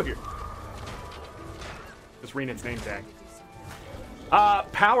come through here? Just reading its name tag.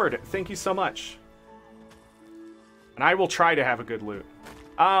 Powered, thank you so much. And I will try to have a good loot.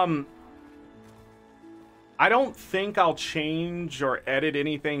 I don't think I'll change or edit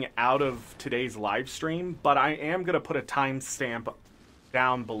anything out of today's live stream, but I am going to put a timestamp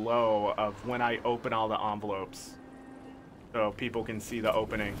down below of when I open all the envelopes so people can see the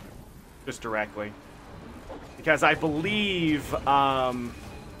opening just directly. Because I believe, wow,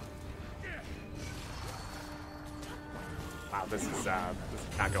 this is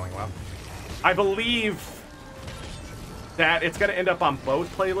not going well. I believe that it's going to end up on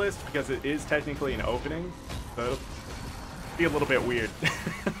both playlists because it is technically an opening. So it'll be a little bit weird.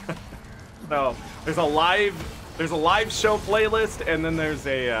 So there's a live show playlist and then there's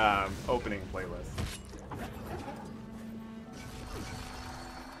a opening playlist.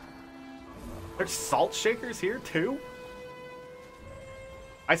 There's salt shakers here too?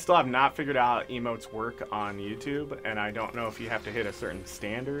 I still have not figured out how emotes work on YouTube, and I don't know if you have to hit a certain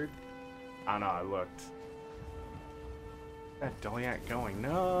standard. I don't know, I looked. That Dolyak going?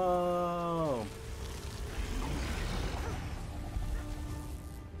 No!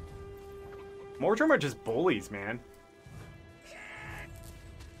 Mordrum are just bullies, man.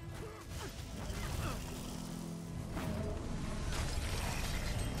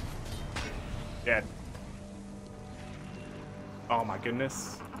 Dead. Oh my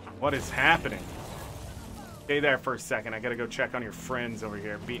goodness. What is happening? Stay there for a second. I gotta go check on your friends over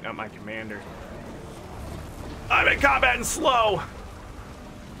here, beating up my commander. I'm in combat and slow!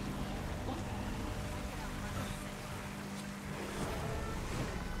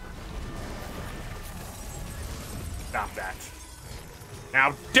 Stop that.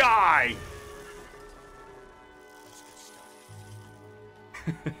 Now die!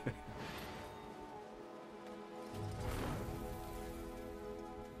 I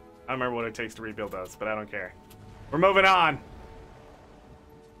don't remember what it takes to rebuild those, but I don't care. We're moving on.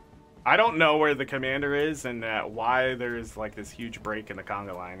 I don't know where the commander is and why there's like this huge break in the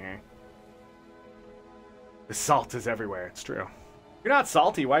conga line here. The salt is everywhere. It's true. If you're not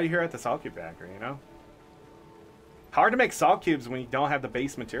salty, why are you here at the salt cube factory, you know? Hard to make salt cubes when you don't have the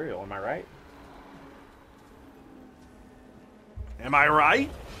base material, am I right? Am I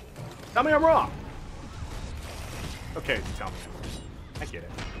right? Tell me I'm wrong. Okay, tell me I'm wrong. I get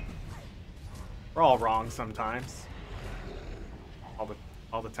it. We're all wrong sometimes.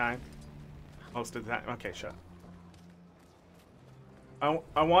 All the time. Most of the time. Okay, shut up.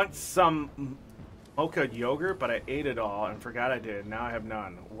 I want some mocha yogurt, but I ate it all and forgot I did. Now I have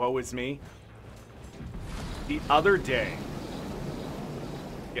none. Woe is me. The other day,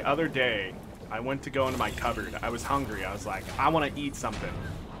 I went to go into my cupboard. I was hungry. I was like, I want to eat something.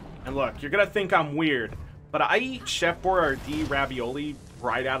 And look, you're going to think I'm weird, but I eat Chef Boyardee ravioli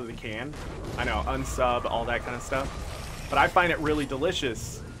right out of the can. I know, unsub, all that kind of stuff. But I find it really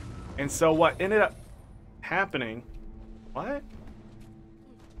delicious. And so what ended up happening... What?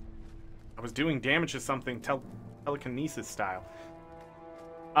 I was doing damage to something telekinesis style.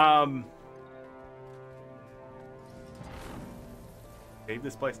 Save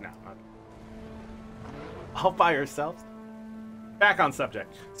this place now. Okay. All by yourselves. Back on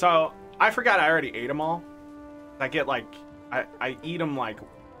subject. So I forgot I already ate them all. I get like I eat them like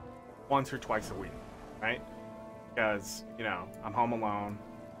once or twice a week, right? Because you know I'm home alone.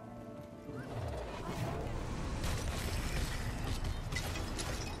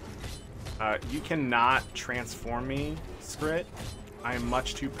 You cannot transform me, Scrit. I am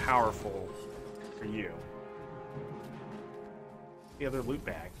much too powerful for you. The other loot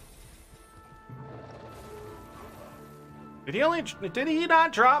bag. Did he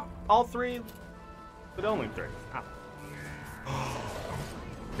not drop all three? But only three. Oh.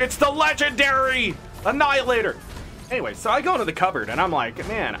 It's the legendary Annihilator. Anyway, so I go into the cupboard and I'm like,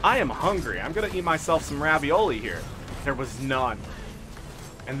 man, I am hungry. I'm gonna eat myself some ravioli here. There was none.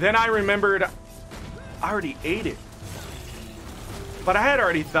 And then I remembered I already ate it. But I had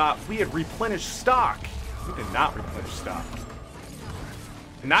already thought we had replenished stock. We did not replenish stock.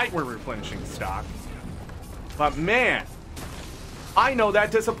 Tonight we're replenishing stock. But man, I know that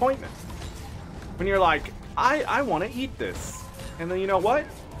disappointment. When you're like, I want to eat this. And then you know what?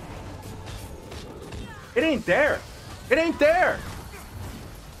 It ain't there. It ain't there.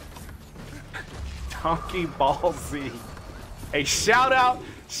 Donkey Ball Z. Hey, shout out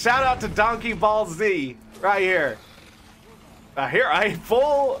to Donkey Ball Z right here. Here, I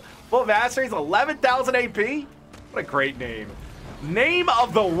full masteries, 11,000 AP. What a great name. Name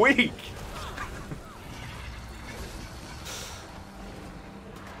of the week.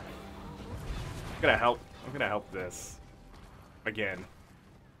 I'm gonna help this again,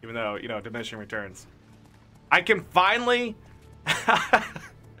 even though you know diminishing returns. I can finally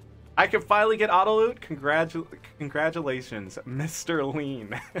get auto loot. Congratulations, Mr.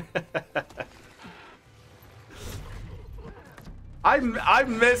 Lean. I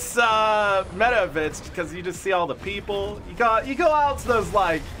miss meta events because you just see all the people. You go out to those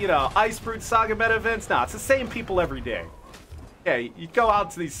like Ice Fruit Saga meta events. Nah, it's the same people every day. Yeah, you go out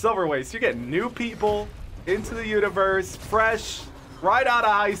to these Silverwastes, you're getting new people into the universe, fresh, right out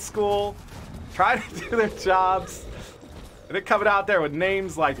of high school, trying to do their jobs. And they're coming out there with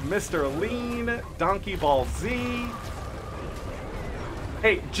names like Mr. Lean, Donkey Ball Z.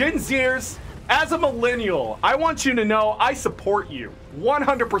 Hey, Gen Zers, as a millennial, I want you to know I support you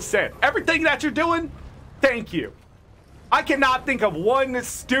 100%. Everything that you're doing, thank you. I cannot think of one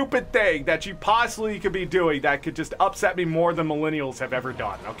stupid thing that you possibly could be doing that could just upset me more than millennials have ever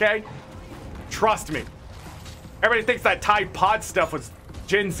done, okay? Trust me. Everybody thinks that Tide Pod stuff was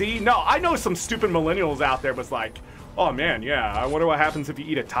Gen Z. No, I know some stupid millennials out there was like, oh man, yeah, I wonder what happens if you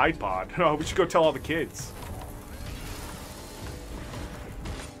eat a Tide Pod. Oh, we should go tell all the kids.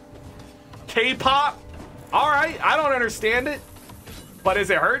 K-pop? All right, I don't understand it. But is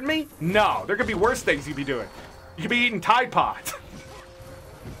it hurting me? No, there could be worse things you'd be doing. You could be eating Tide Pods.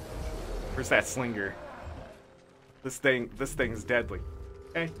 Where's that slinger? This thing's deadly.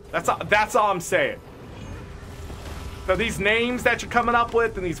 Okay? That's all I'm saying. So these names that you're coming up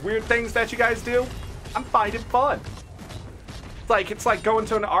with and these weird things that you guys do, I'm finding fun. It's like going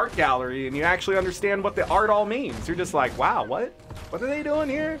to an art gallery and you actually understand what the art all means. You're just like, wow, what are they doing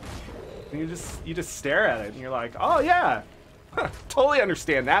here? And you just stare at it and you're like, oh yeah, totally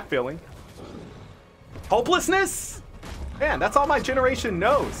understand that feeling. Hopelessness? Man, that's all my generation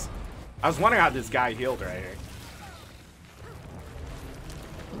knows. I was wondering how this guy healed right here.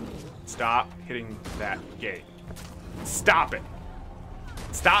 Stop hitting that gate. Stop it.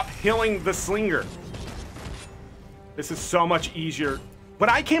 Stop healing the slinger. This is so much easier. When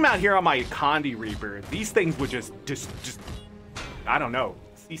I came out here on my Condi Reaper, these things would just I don't know,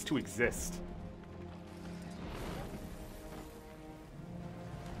 cease to exist.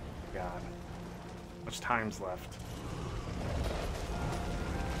 God. How much time's left?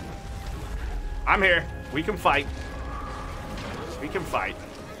 I'm here. We can fight. We can fight.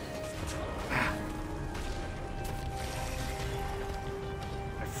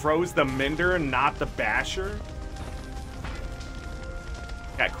 I froze the Mender, not the Basher.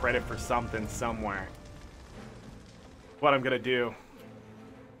 Got credit for something somewhere. What I'm gonna do.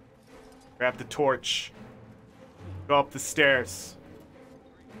 Grab the torch. Go up the stairs.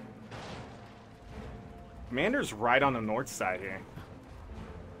 Commander's right on the north side here.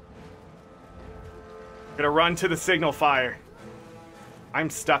 Gonna run to the signal fire.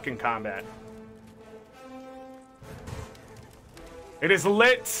 I'm stuck in combat. It is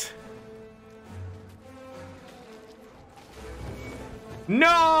lit.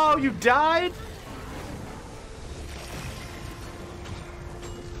 No, you died?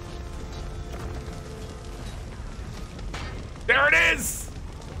 There it is!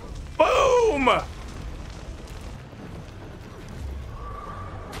 Boom!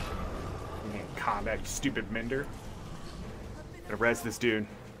 Combat, you stupid Mender. Gotta res this dude.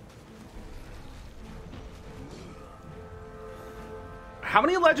 How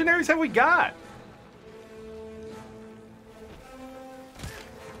many legendaries have we got?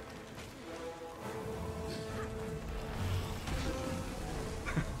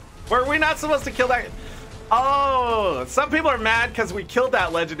 Were we not supposed to kill that? Oh, some people are mad because we killed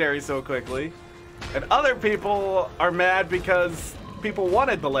that legendary so quickly. And other people are mad because people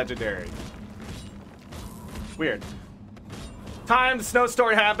wanted the legendary. Weird. Time the snow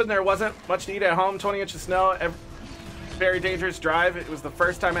story happened, there wasn't much to eat at home. 20 inches of snow. Very dangerous drive. It was the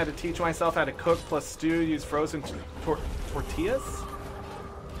first time I had to teach myself how to cook plus stew, use frozen tortillas.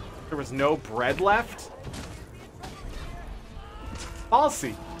 There was no bread left.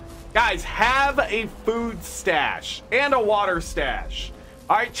 Falsy. Guys, have a food stash and a water stash.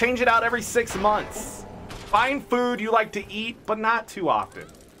 All right, change it out every 6 months. Find food you like to eat, but not too often.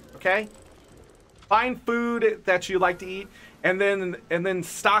 Okay? Find food that you like to eat, and then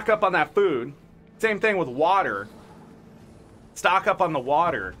stock up on that food. Same thing with water. Stock up on the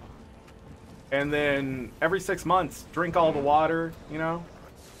water, and then every 6 months, drink all the water. You know,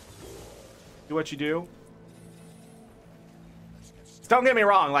 do what you do. Don't get me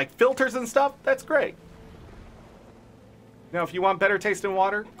wrong, like filters and stuff, that's great. You know, if you want better tasting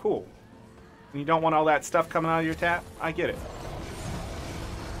water, cool. And you don't want all that stuff coming out of your tap, I get it.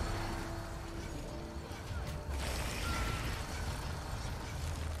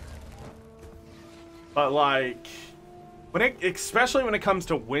 But like, especially when it comes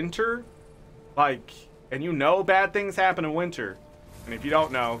to winter, like, and you know bad things happen in winter. And if you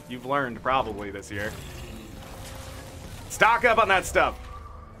don't know, you've learned probably this year. Stock up on that stuff.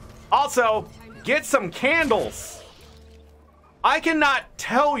 Also, get some candles. I cannot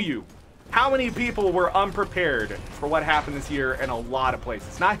tell you how many people were unprepared for what happened this year in a lot of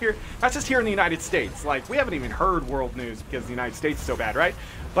places. Not just here in the United States. Like, we haven't even heard world news because the United States is so bad, right?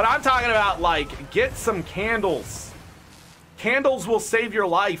 But I'm talking about, like, get some candles. Candles will save your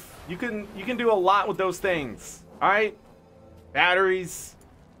life. You can do a lot with those things. All right? Batteries.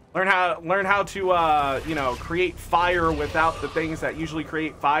 Learn how to you know, create fire without the things that usually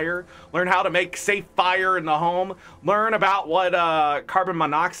create fire. Learn how to make safe fire in the home. Learn about what carbon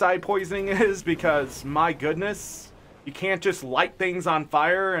monoxide poisoning is, because my goodness, you can't just light things on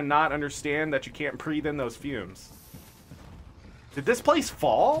fire and not understand that you can't breathe in those fumes. Did this place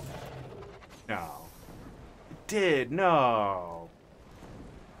fall? No. It did. No.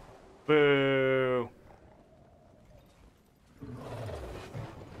 Boo.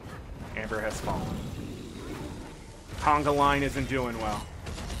 Amber has fallen. Conga line isn't doing well.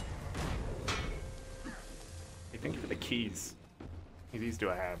 Hey, thank you for the keys. How many of these do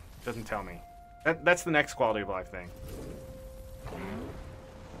I have? Doesn't tell me. That's the next quality of life thing.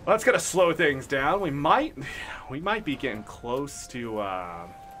 Well, that's gonna slow things down. We might be getting close to, you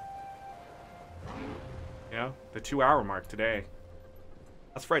know, the 2-hour mark today.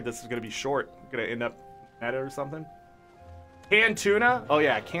 I was afraid this is gonna be short. Gonna end up at it or something. Canned tuna? Oh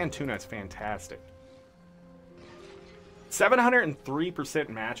yeah, canned tuna is fantastic. 703%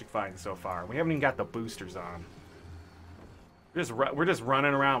 magic fighting so far. We haven't even got the boosters on. We're just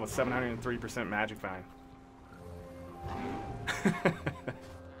running around with 703% magic fighting.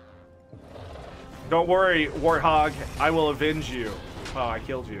 Don't worry, Warthog. I will avenge you. Oh, I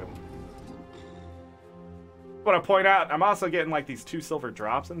killed you. I want to point out, I'm also getting like these 2 silver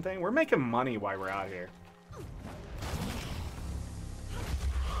drops and thing. We're making money while we're out here.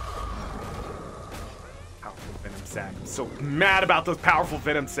 Powerful venom sack. I'm so mad about those powerful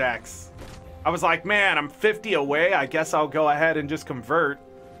venom sacks. I was like, man, I'm 50 away. I guess I'll go ahead and just convert.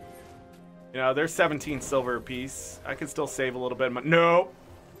 You know, there's 17 silver apiece. I can still save a little bit. No.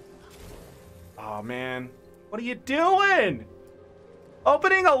 Oh, man. What are you doing?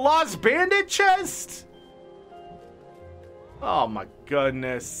 Opening a Lost Bandit chest? Oh, my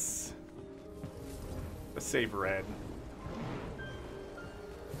goodness. Let's save red.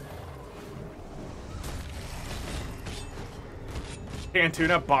 Canned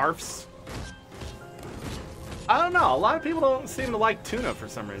tuna, barfs. I don't know. A lot of people don't seem to like tuna for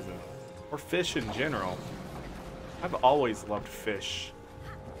some reason. Or fish in general. I've always loved fish.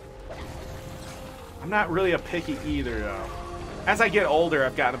 I'm not really a picky either, though. As I get older,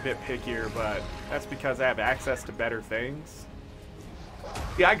 I've gotten a bit pickier, but that's because I have access to better things.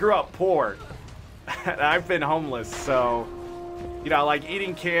 See, I grew up poor. I've been homeless, so, you know, like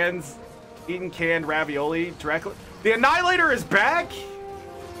eating canned ravioli directly. The Annihilator is back?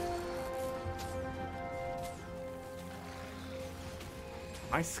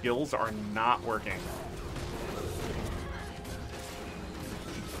 My skills are not working.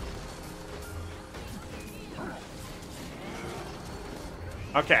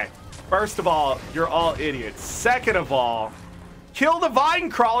 Okay, first of all, you're all idiots. Second of all, kill the vine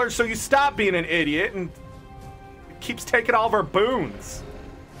crawler so you stop being an idiot and it keeps taking all of our boons.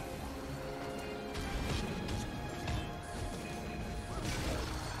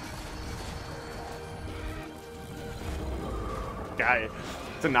 Guy,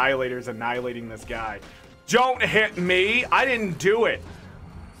 this Annihilator's annihilating this guy. Don't hit me! I didn't do it!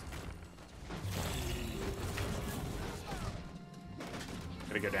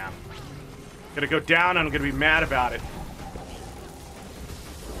 Gonna go down. Gonna go down and I'm gonna be mad about it.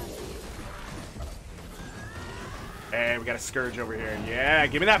 Hey, we got a Scourge over here. Yeah,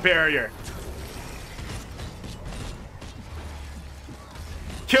 give me that barrier.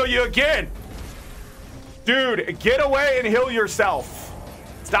 Kill you again! Dude, get away and heal yourself.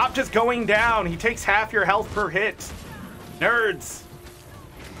 Stop just going down. He takes half your health per hit. Nerds.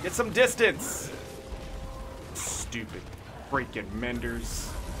 Get some distance. Stupid freaking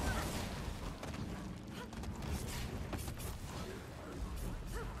menders.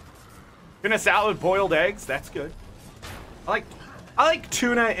 Tuna salad, boiled eggs. That's good. I like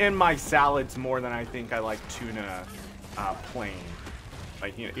tuna in my salads more than I think I like tuna plain.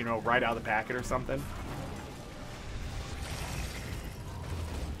 Like, you know, right out of the packet or something.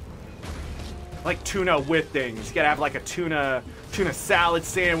 Like tuna with things. You gotta have like a tuna salad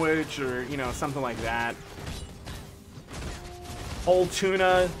sandwich or, you know, something like that. Whole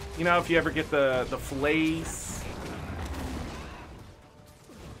tuna, you know, if you ever get the fillets.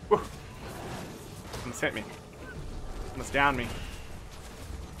 Whew. Almost hit me. Almost downed me.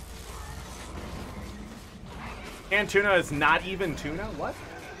 Canned tuna is not even tuna? What?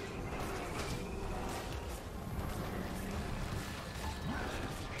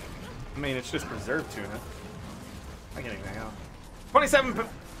 I mean, it's just preserved tuna. I get anything else.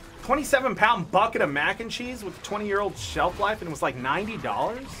 27-pound bucket of mac and cheese with 20-year-old shelf life, and it was like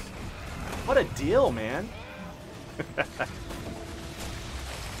 $90? What a deal, man.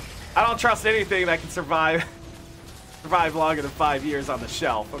 I don't trust anything that can survive longer than 5 years on the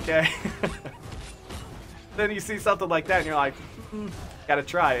shelf, okay? Then you see something like that and you're like, gotta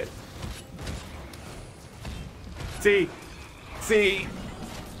try it. See,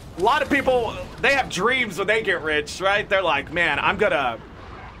 a lot of people, they have dreams when they get rich, right? They're like, man, I'm gonna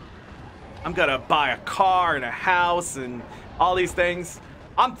buy a car and a house and all these things.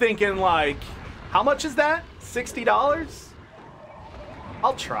 I'm thinking like, how much is that? $60?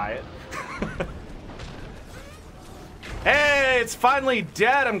 I'll try it. Hey, it's finally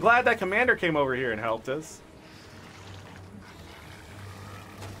dead. I'm glad that commander came over here and helped us.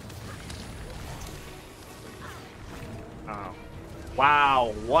 Oh.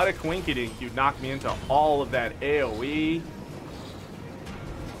 Wow, what a quinkydink. You knocked me into all of that AoE.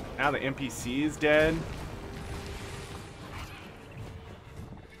 Now the NPC is dead.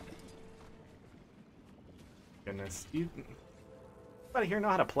 Goodness. Anybody here know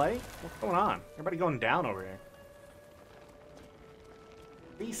how to play? What's going on? Everybody going down over here.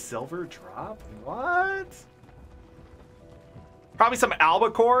 3 silver drop? What? Probably some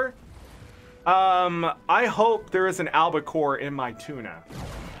albacore. I hope there is an albacore in my tuna.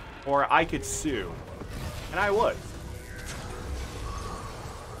 Or I could sue. And I would.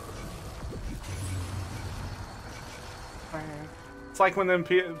 It's like when them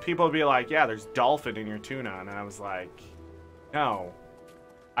people would be like, yeah, there's dolphin in your tuna. And I was like, no,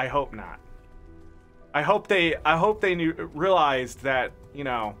 I hope not. I hope they realized that, you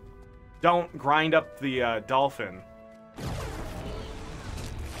know, don't grind up the dolphin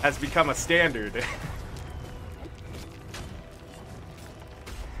has become a standard.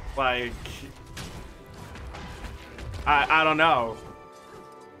 Like, I don't know.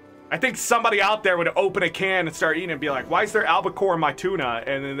 I think somebody out there would open a can and start eating and be like, why is there albacore in my tuna?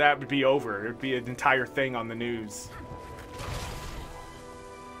 And then that would be over. It would be an entire thing on the news.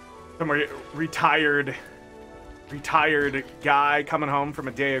 Some retired guy coming home from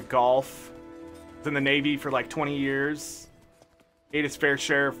a day of golf. Was in the Navy for like 20 years. Ate his fair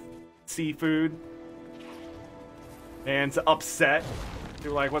share of seafood. And upset.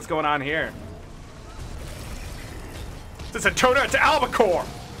 You're like, what's going on here? It's a tuna, it's albacore!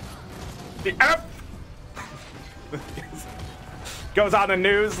 The F goes on the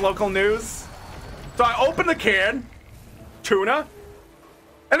news, local news. So I open the can, tuna,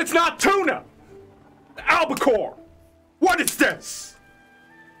 and it's not tuna! Albacore! What is this?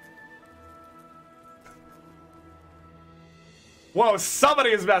 Whoa, somebody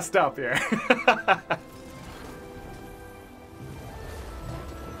is messed up here.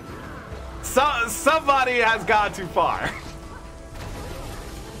 Somebody has gone too far.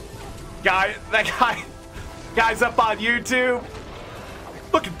 Guy's up on YouTube.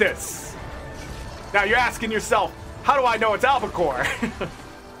 Look at this. Now you're asking yourself, how do I know it's albacore?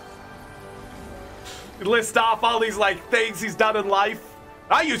 You list off all these like things he's done in life.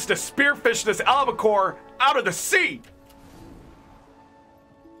 I used to spearfish this albacore out of the sea.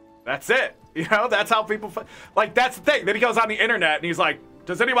 That's it. You know, that's how people like, that's the thing. Then he goes on the internet and he's like,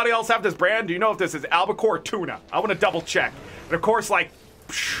 does anybody else have this brand? Do you know if this is albacore or tuna? I want to double check. And of course, like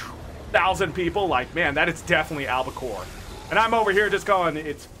 1,000 people like, man, that is definitely albacore. And I'm over here just going,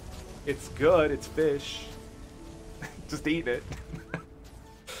 it's good, it's fish. Just eat it.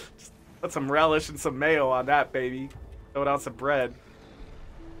 Just put some relish and some mayo on that, baby. Throw it on some bread.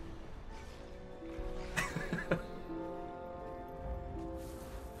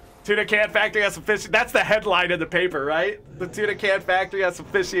 Tuna can factory has some fishy. That's the headline in the paper, right? The tuna can factory has some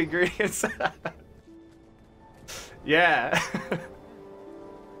fishy ingredients. Yeah.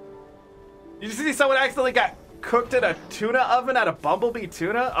 Did you see someone accidentally got cooked in a tuna oven at a Bumblebee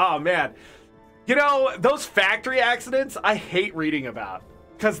tuna? Oh man. You know, those factory accidents I hate reading about.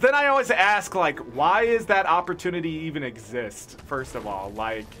 Because then I always ask, like, why is that opportunity even exist? First of all,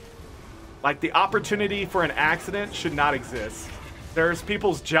 like the opportunity for an accident should not exist. There's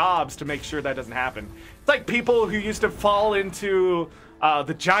people's jobs to make sure that doesn't happen. It's like people who used to fall into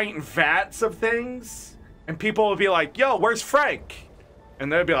the giant vats of things, and people would be like, yo, where's Frank? And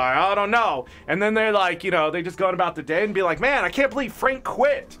they'd be like, I don't know. And then they're like, you know, they just going about the day and be like, man, I can't believe Frank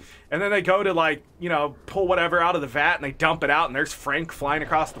quit. And then they go to, like, you know, pull whatever out of the vat and they dump it out and there's Frank flying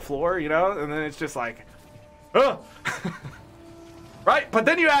across the floor, you know? And then it's just like, ugh. Right? But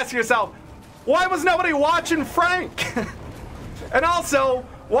then you ask yourself, why was nobody watching Frank? And also,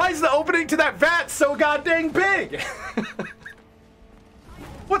 why is the opening to that vat so goddamn big?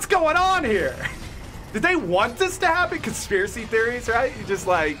 What's going on here? Did they want this to happen? Conspiracy theories, right? You just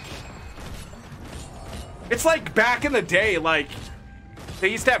like... It's like back in the day, like, they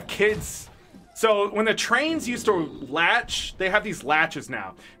used to have kids. So when the trains used to latch, they have these latches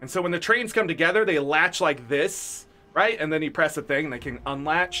now. And so when the trains come together, they latch like this, right? And then you press a thing and they can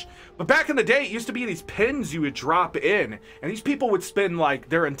unlatch. But back in the day, it used to be these pins you would drop in. And these people would spend like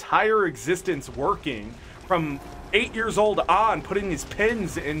their entire existence working from 8 years old on, putting these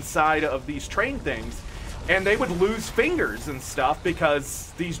pins inside of these train things. And they would lose fingers and stuff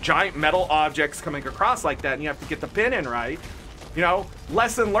because these giant metal objects coming across like that and you have to get the pin in right. You know,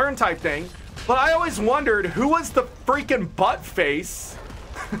 lesson learned type thing. But I always wondered, who was the freaking butt face?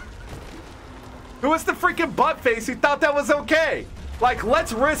 Who was the freaking butt face who thought that was okay? Like,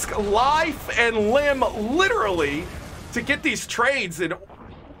 let's risk life and limb, literally, to get these trades. And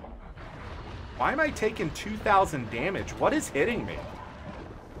why am I taking 2,000 damage? What is hitting me?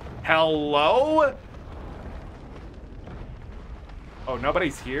 Hello? Oh,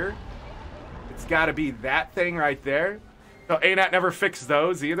 nobody's here? It's got to be that thing right there. So ArenaNet never fixed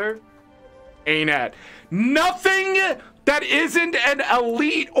those either? ArenaNet. Nothing that isn't an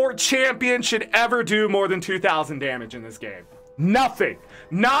elite or champion should ever do more than 2,000 damage in this game. Nothing.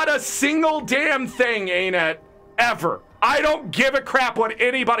 Not a single damn thing, ArenaNet, ever. I don't give a crap what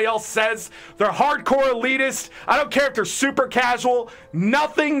anybody else says. They're hardcore elitist. I don't care if they're super casual.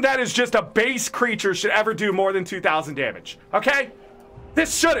 Nothing that is just a base creature should ever do more than 2,000 damage. Okay?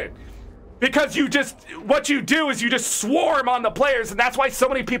 This shouldn't. Because what you do is you just swarm on the players, and that's why so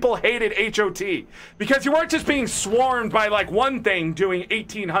many people hated HOT. Because you weren't just being swarmed by like one thing doing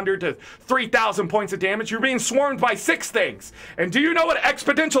 1,800 to 3,000 points of damage, you're being swarmed by 6 things. And do you know what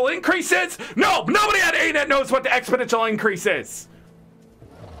exponential increase is? No, nobody at ArenaNet knows what the exponential increase is.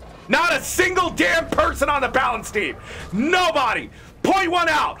 Not a single damn person on the balance team. Nobody. Point one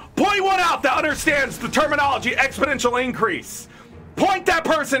out that understands the terminology exponential increase. Point that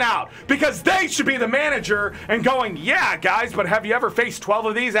person out, because they should be the manager and going, yeah, guys, but have you ever faced 12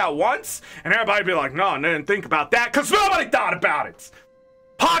 of these at once? And everybody be like, no, I didn't think about that, because nobody thought about it.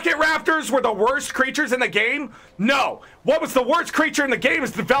 Pocket Raptors were the worst creatures in the game? No. What was the worst creature in the game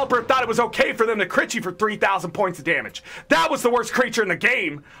is the developer thought it was okay for them to crit you for 3,000 points of damage. That was the worst creature in the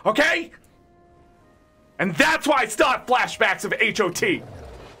game, okay? And that's why I still have flashbacks of HOT.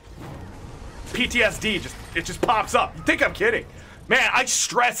 PTSD, it just pops up. You think I'm kidding? Man, I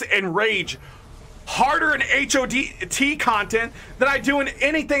stress and rage harder in HOT content than I do in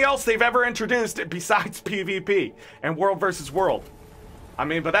anything else they've ever introduced besides PvP and World versus World. I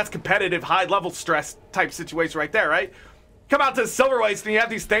mean, but that's competitive, high-level stress type situation right there, right? Come out to the Silverwastes and you have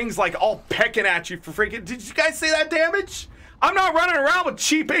these things like all pecking at you for freaking... Did you guys see that damage? I'm not running around with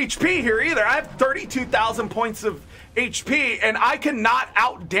cheap HP here either. I have 32,000 points of HP, and I cannot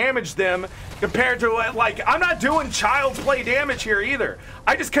out-damage them compared to, like, I'm not doing child's play damage here either.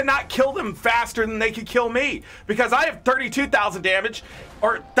 I just cannot kill them faster than they could kill me, because I have 32,000 damage,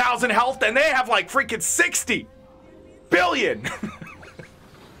 or 1,000 health, and they have, like, freaking 60 billion.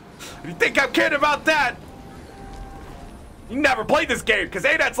 You think I'm kidding about that? You never played this game, because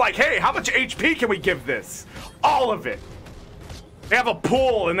ArenaNet's like, hey, how much HP can we give this? All of it. They have a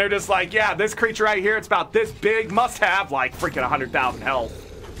pool, and they're just like, yeah, this creature right here, it's about this big, must have, like, freaking 100,000 health.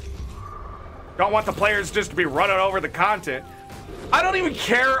 Don't want the players just to be running over the content. I don't even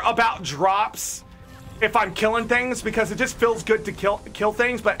care about drops if I'm killing things, because it just feels good to kill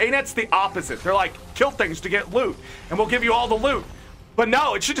things, but ArenaNet's the opposite. They're like, kill things to get loot, and we'll give you all the loot. But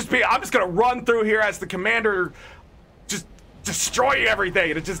no, it should just be, I'm just gonna run through here as the commander, just destroy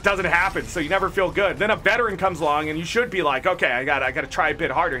everything, and it just doesn't happen, so you never feel good. Then a veteran comes along and you should be like, okay, I gotta try a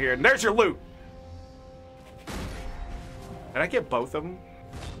bit harder here, and there's your loot. Did I get both of them?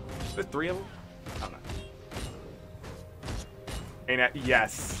 The 3 of them? I don't know. ArenaNet,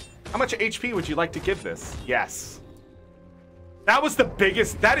 yes. How much HP would you like to give this? Yes. That was the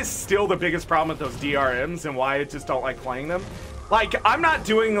biggest, that is still the biggest problem with those DRMs and why I just don't like playing them. Like, I'm not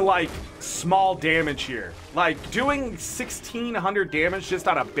doing, like, small damage here. Like, doing 1,600 damage just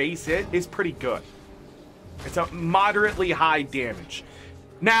on a base hit is pretty good. It's a moderately high damage.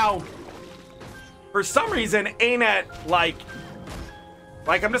 Now, for some reason, ArenaNet, like,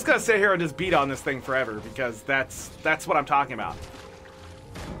 I'm just gonna sit here and just beat on this thing forever, because that's what I'm talking about.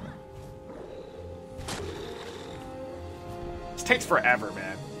 This takes forever,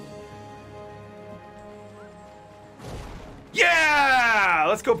 man. Yeah!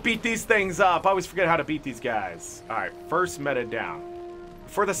 Let's go beat these things up. I always forget how to beat these guys. Alright, first meta down.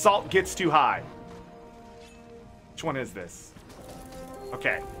 Before the salt gets too high. Which one is this?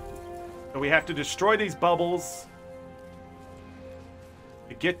 Okay. So we have to destroy these bubbles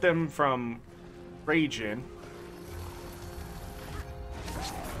to get them from raging.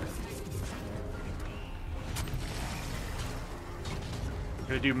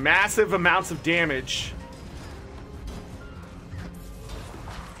 Gonna do massive amounts of damage.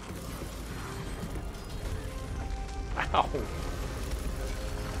 Ow.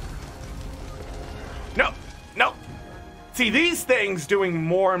 No, no. See, these things doing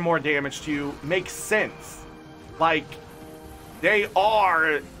more and more damage to you makes sense. Like, they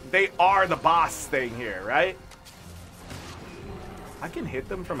are the boss thing here, right? I can hit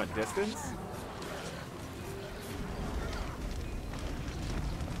them from a distance.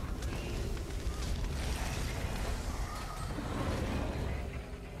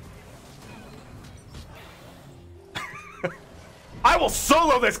 I will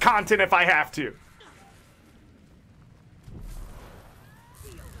solo this content if I have to.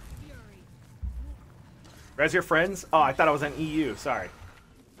 Res your friends? Oh, I thought I was on EU. Sorry.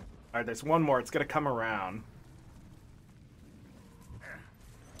 All right, there's one more. It's going to come around.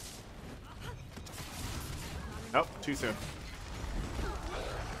 Too soon.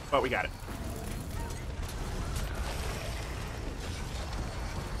 But we got it.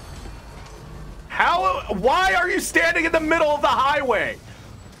 How? Why are you standing in the middle of the highway?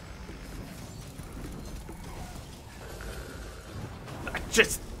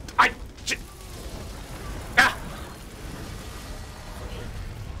 Ah!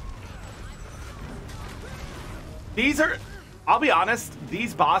 These are, I'll be honest,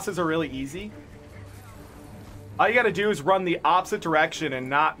 these bosses are really easy. All you gotta do is run the opposite direction and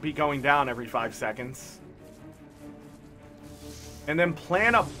not be going down every 5 seconds. And then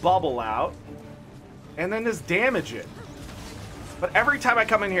plan a bubble out. And then just damage it. But every time I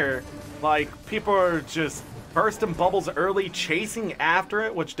come in here, like, people are just bursting bubbles early, chasing after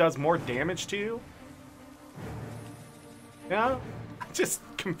it, which does more damage to you. You know? I'm just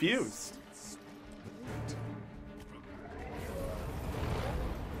confused.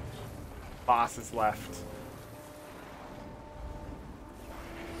 Boss is left.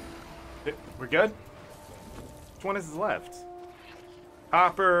 We're good? Which one is left?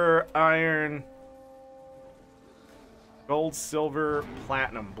 Copper, iron, gold, silver,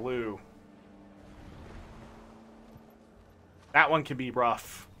 platinum, blue. That one can be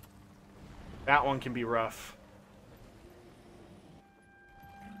rough. That one can be rough.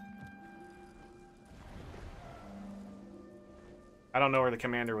 I don't know where the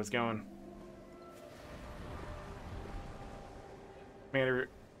commander was going.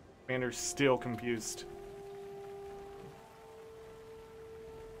 Commander's still confused.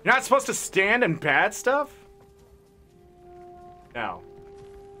 You're not supposed to stand in bad stuff? No.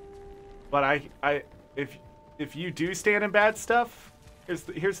 But if you do stand in bad stuff,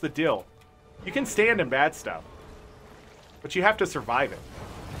 here's the deal. You can stand in bad stuff, but you have to survive it.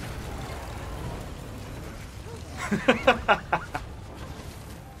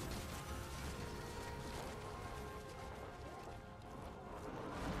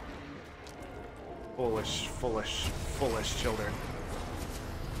 Foolish children.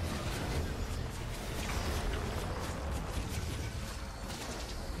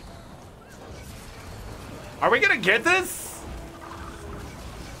 Are we gonna get this?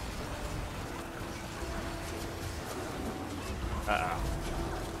 Uh-oh.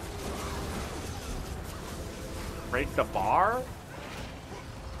 Break the bar?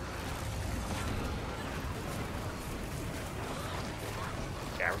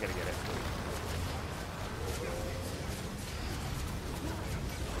 Yeah, we're gonna get it.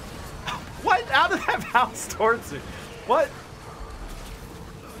 What? How did that bounce towards it? What?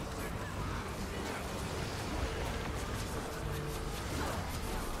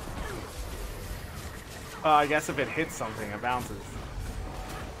 I guess if it hits something, it bounces.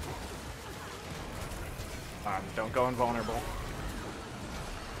 Don't go invulnerable.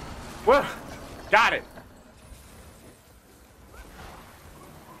 Whoa! Got it!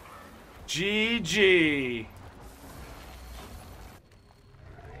 GG!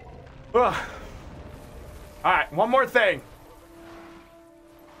 Alright, one more thing.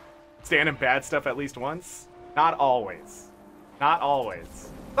 Stand in bad stuff at least once? Not always. Not always.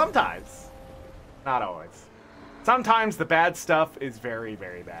 Sometimes. Not always. Sometimes the bad stuff is very,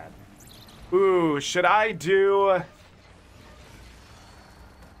 very bad. Ooh, should I do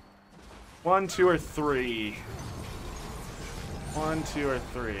 1, 2, or 3? 1, 2, or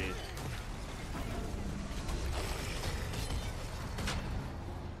 3.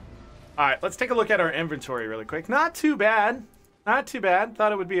 Alright, let's take a look at our inventory really quick. Not too bad. Not too bad.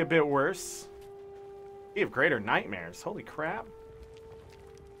 Thought it would be a bit worse. We have greater nightmares. Holy crap.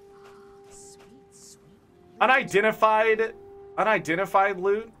 Unidentified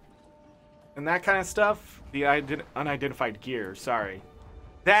loot and that kind of stuff. The unidentified gear, sorry.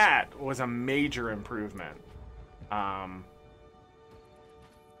 That was a major improvement. All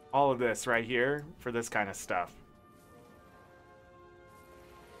of this right here for this kind of stuff.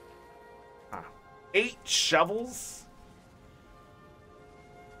 8 shovels?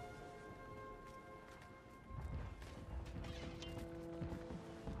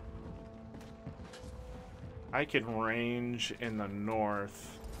 I can range in the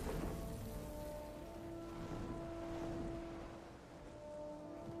north.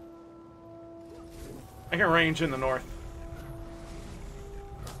 I can range in the north.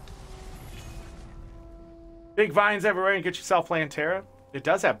 Big vines everywhere and get yourself Plantera. It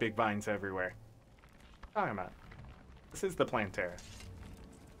does have big vines everywhere. What are you talking about? This is the Plantera.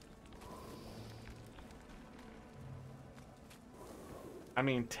 I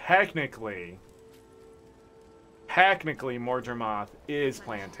mean, technically, Mordremoth is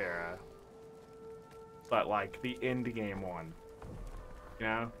Plantera. But, like, the end game one. You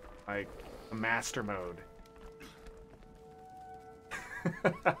know? Like, the master mode.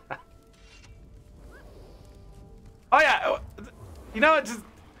 Oh yeah, you know, it just,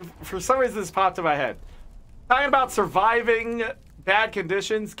 for some reason this popped in my head. Talking about surviving bad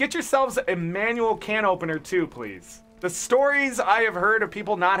conditions, get yourselves a manual can opener too, please. The stories I have heard of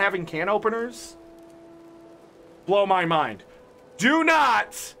people not having can openers blow my mind. Do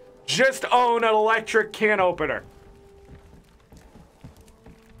not just own an electric can opener.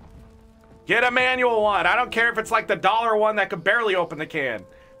 Get a manual one. I don't care if it's like the $1 one that could barely open the can.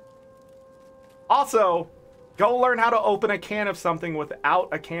 Also, go learn how to open a can of something without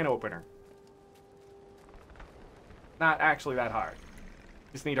a can opener. Not actually that hard.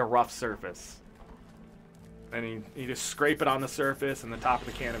 Just need a rough surface. And you just scrape it on the surface and the top of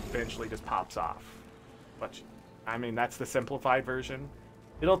the can eventually just pops off. But, I mean, that's the simplified version.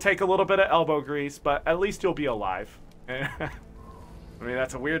 It'll take a little bit of elbow grease, but at least you'll be alive. I mean,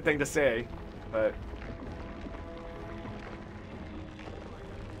 that's a weird thing to say, but...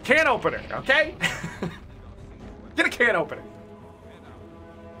 Can opener, okay? Get a can opener.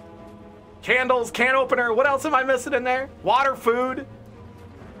 Candles, can opener. What else am I missing in there? Water, food.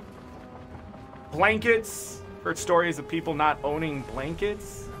 Blankets. Heard stories of people not owning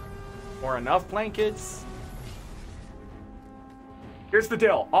blankets or enough blankets. Here's the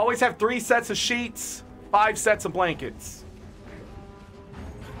deal. Always have 3 sets of sheets, 5 sets of blankets.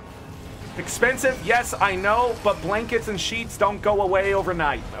 Expensive, yes, I know, but blankets and sheets don't go away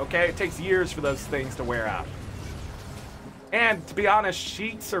overnight, okay? It takes years for those things to wear out. And to be honest,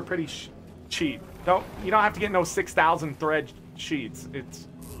 sheets are pretty cheap. You don't have to get no 6,000 thread sheets.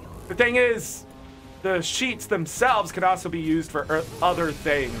 The thing is, the sheets themselves could also be used for other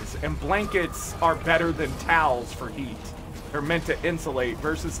things, and blankets are better than towels for heat. They're meant to insulate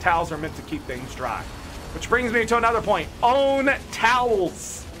versus towels are meant to keep things dry. Which brings me to another point. Own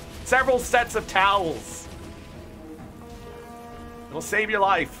towels. Several sets of towels. It'll save your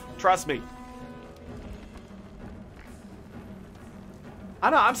life. Trust me. I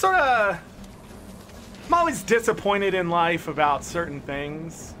don't know, I'm always disappointed in life about certain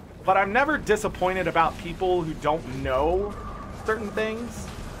things, but I'm never disappointed about people who don't know certain things.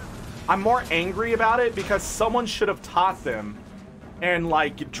 I'm more angry about it because someone should have taught them and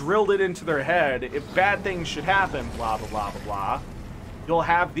like drilled it into their head. If bad things should happen, blah, blah, blah, blah, blah, you'll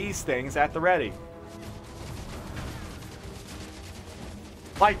have these things at the ready.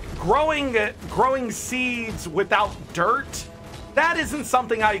 Like growing seeds without dirt, that isn't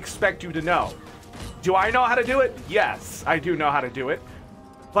something I expect you to know. Do I know how to do it? Yes, I do know how to do it.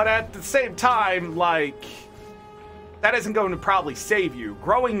 But at the same time, like, that isn't going to probably save you.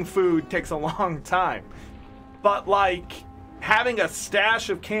 Growing food takes a long time. But like, having a stash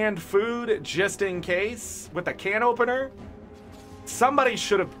of canned food just in case with a can opener, somebody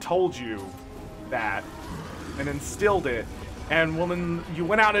should have told you that and instilled it. And when you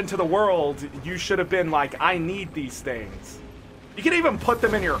went out into the world, you should have been like, I need these things. You can even put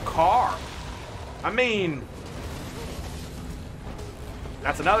them in your car. I mean,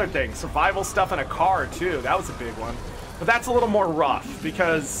 that's another thing. Survival stuff in a car, too. That was a big one. But that's a little more rough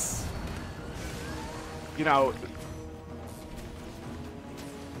because, you know,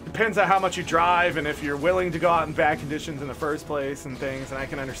 depends on how much you drive and if you're willing to go out in bad conditions in the first place and things. And I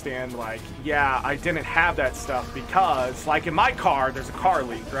can understand, like, yeah, I didn't have that stuff because, like, in my car, there's a car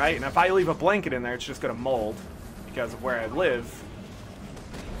leak, right? And if I leave a blanket in there, it's just going to mold because of where I live.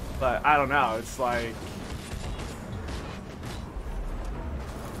 But I don't know, it's like...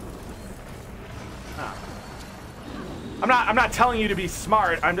 I'm not telling you to be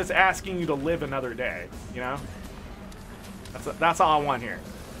smart, I'm just asking you to live another day, you know? That's all I want here.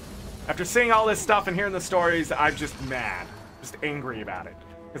 After seeing all this stuff and hearing the stories, I'm just mad. Just angry about it.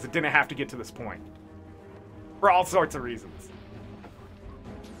 Because it didn't have to get to this point. For all sorts of reasons.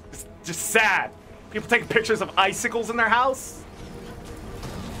 Just sad. People taking pictures of icicles in their house?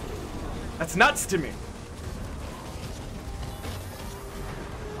 That's nuts to me.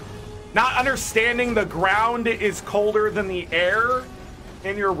 Not understanding the ground is colder than the air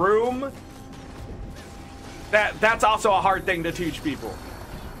in your room. That's also a hard thing to teach people.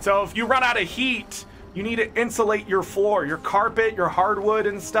 So if you run out of heat, you need to insulate your floor. Your carpet, your hardwood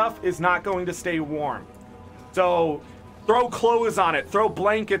and stuff is not going to stay warm. So throw clothes on it, throw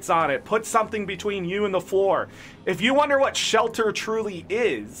blankets on it, put something between you and the floor. If you wonder what shelter truly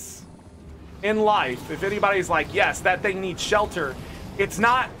is in life, if anybody's like, yes, that thing needs shelter, it's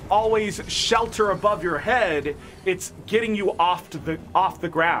not always shelter above your head, it's getting you off the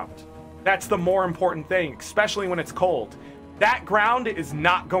ground. That's the more important thing, especially when it's cold. That ground is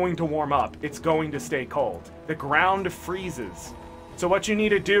not going to warm up, it's going to stay cold. The ground freezes. So what you need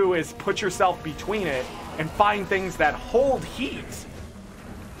to do is put yourself between it and find things that hold heat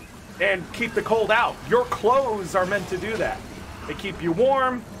and keep the cold out. Your clothes are meant to do that. They keep you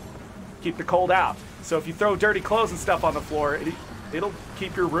warm, keep the cold out. So if you throw dirty clothes and stuff on the floor, it'll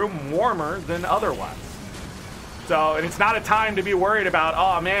keep your room warmer than otherwise. So, and it's not a time to be worried about,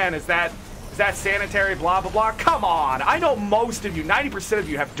 oh man, is that sanitary, blah, blah, blah. Come on, I know most of you, 90% of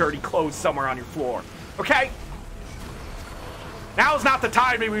you have dirty clothes somewhere on your floor, okay? Now's not the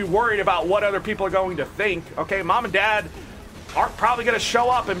time to be worried about what other people are going to think, okay? Mom and dad aren't probably gonna show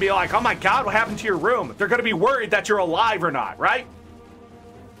up and be like, oh my God, what happened to your room? They're gonna be worried that you're alive or not, right?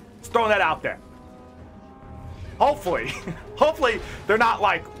 Just throwing that out there. Hopefully, hopefully they're not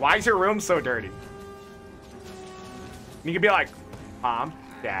like, why is your room so dirty? You can be like, Mom,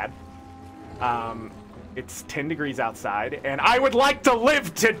 Dad, it's 10 degrees outside and I would like to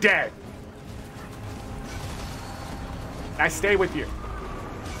live today. I stay with you.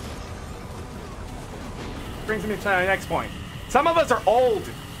 Brings me to the next point. Some of us are old.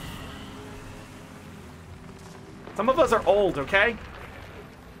 Some of us are old, okay?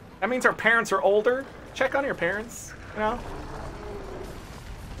 That means our parents are older. Check on your parents, you know?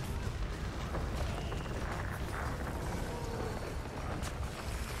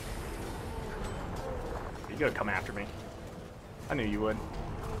 You're gonna come after me. I knew you would.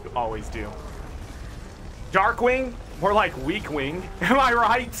 You always do. Darkwing? More like Weak Wing. Am I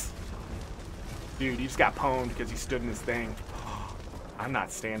right? Dude, he just got pwned because he stood in his thing. I'm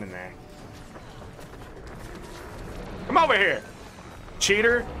not standing there. Come over here,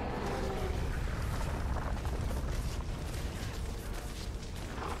 cheater.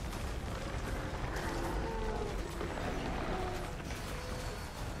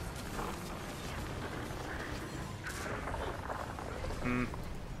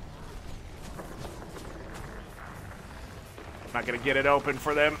 Not gonna get it open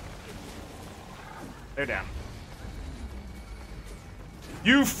for them. They're down.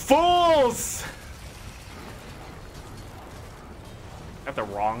 You fools! Got the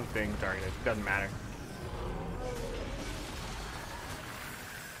wrong thing targeted. Doesn't matter.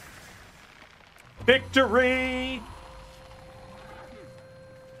 Victory!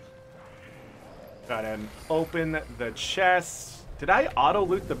 Go ahead and open the chest. Did I auto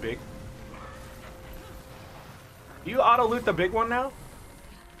loot the big? You auto loot the big one now?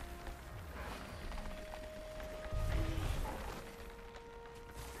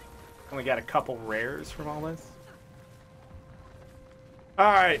 Only got a couple rares from all this.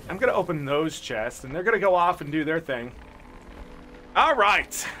 Alright, I'm gonna open those chests and they're gonna go off and do their thing.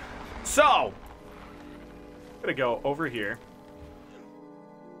 Alright, so I'm gonna go over here.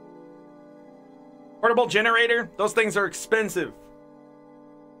 Portable generator, those things are expensive.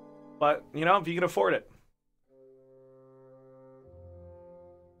 But, you know, if you can afford it.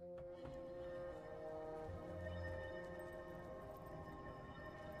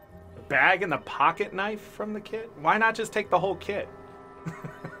 Bag and the pocket knife from the kit? Why not just take the whole kit?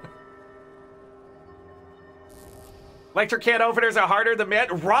 Electric can openers are harder than men,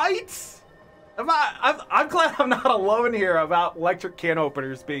 right? I'm glad I'm not alone here about electric can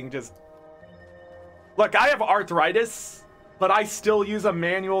openers being just... Look, I have arthritis, but I still use a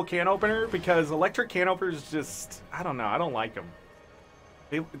manual can opener because electric can openers just... I don't know, I don't like them.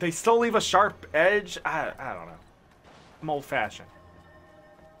 They still leave a sharp edge. I don't know. I'm old-fashioned.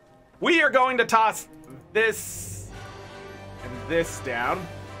 We are going to toss this and this down.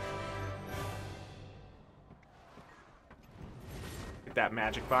 Get that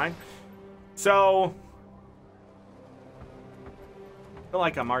magic vine. So, I feel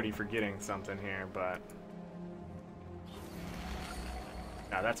like I'm already forgetting something here, but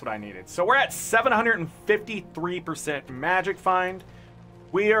yeah, that's what I needed. So we're at 753% magic find.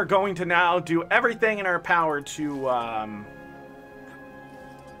 We are going to now do everything in our power to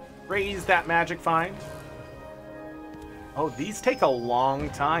raise that magic find. Oh, these take a long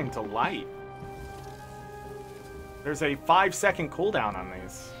time to light. There's a 5-second cooldown on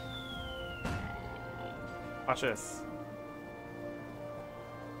these. Watch this.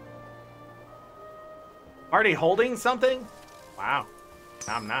 Already holding something? Wow.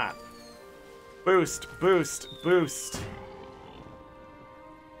 I'm not. Boost, boost, boost.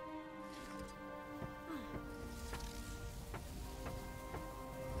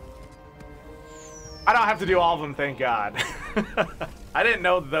 I don't have to do all of them, thank God. I didn't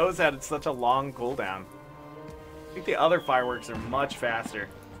know those had such a long cooldown. I think the other fireworks are much faster.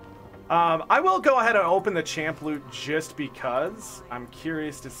 I will go ahead and open the champ loot just because. I'm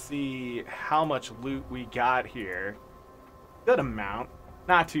curious to see how much loot we got here. Good amount.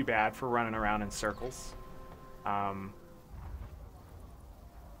 Not too bad for running around in circles. Another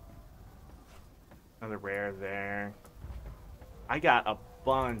rare there. I got a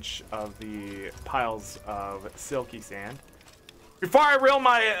bunch of the piles of silky sand. Before I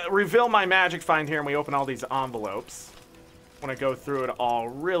reveal my magic find here and we open all these envelopes, I want to go through it all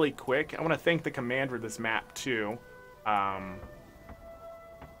really quick. I want to thank the commander of this map too.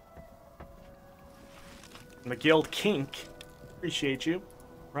 The Guild Kink, appreciate you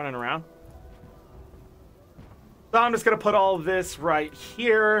running around. So I'm just going to put all this right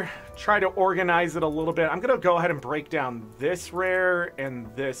here, try to organize it a little bit. I'm going to go ahead and break down this rare and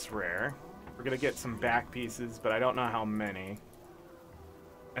this rare. We're going to get some back pieces, but I don't know how many.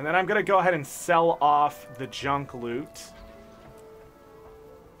 And then I'm going to go ahead and sell off the junk loot.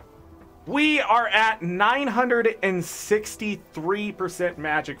 We are at 963%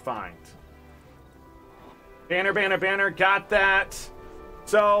 magic find. Banner, banner, banner, got that.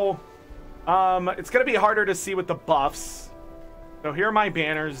 So, it's going to be harder to see with the buffs. So here are my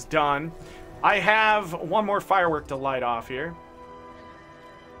banners, done. I have one more firework to light off here.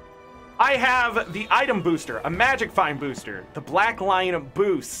 I have the item booster, a magic find booster, the black line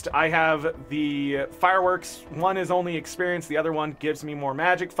boost. I have the fireworks. One is only experience, the other one gives me more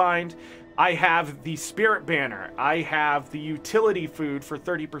magic find. I have the spirit banner. I have the utility food for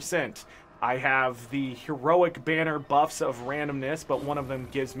 30%. I have the heroic banner buffs of randomness, but one of them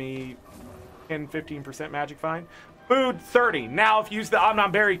gives me 10-15% magic find. Food 30. Now if you use the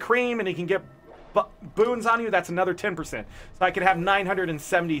Omnom Berry Cream and you can get boons on you, that's another 10%. So I could have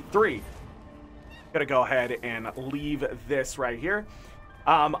 973. Gonna go ahead and leave this right here.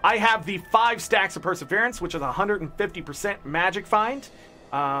 I have the 5 stacks of perseverance, which is 150% magic find.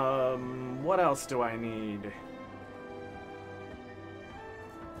 What else do I need?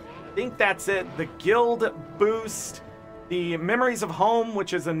 I think that's it. The guild boost, the memories of home,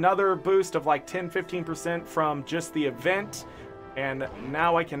 which is another boost of like 10-15% from just the event. And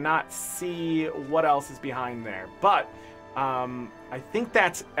now I cannot see what else is behind there. But I think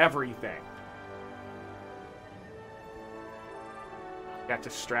that's everything. Got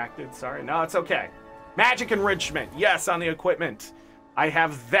distracted, sorry. No, it's okay. Magic enrichment, yes, on the equipment. I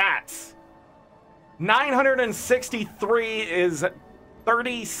have that. 963 is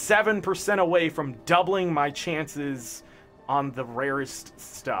 37% away from doubling my chances on the rarest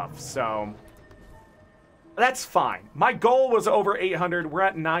stuff. So that's fine. My goal was over 800. We're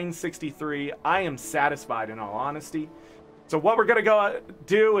at 963. I am satisfied in all honesty. So what we're going to go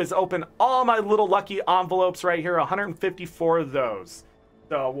do is open all my little lucky envelopes right here, 154 of those.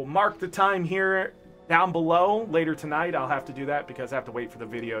 So we'll mark the time here down below. Later tonight, I'll have to do that because I have to wait for the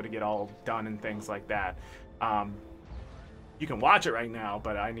video to get all done and things like that. You can watch it right now,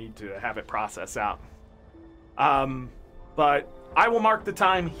 but I need to have it process out. But I will mark the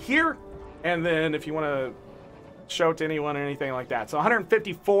time here, and then if you want to show it to anyone or anything like that. So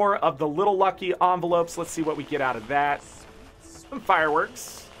 154 of the little lucky envelopes. Let's see what we get out of that. Some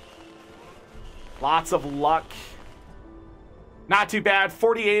fireworks. Lots of luck. Not too bad.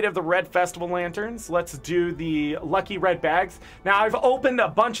 48 of the red festival lanterns. Let's do the lucky red bags. Now, I've opened a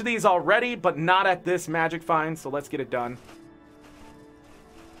bunch of these already, but not at this magic find, so let's get it done.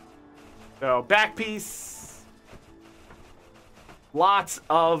 So, back piece. Lots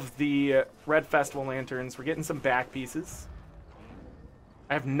of the red festival lanterns. We're getting some back pieces.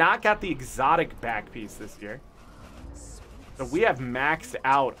 I have not got the exotic back piece this year. So we have maxed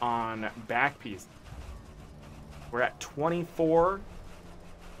out on back piece. We're at 24,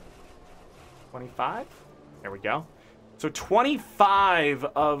 25. There we go. So 25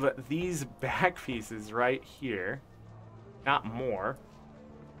 of these back pieces right here, not more.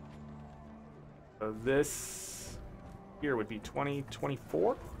 So this here would be 20,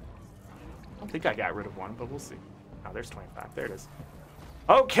 24. I don't think I got rid of one, but we'll see. Oh, there's 25. There it is.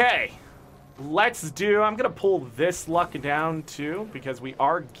 Okay. Let's do, I'm going to pull this luck down too, because we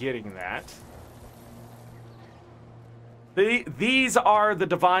are getting that. These are the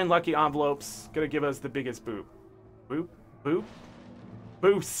divine lucky envelopes. Going to give us the biggest boop. Boop, boop,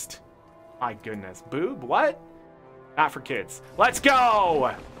 boost. My goodness. Boob? What? Not for kids. Let's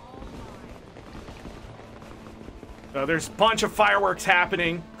go! So there's a bunch of fireworks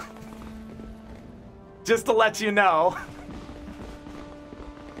happening. Just to let you know.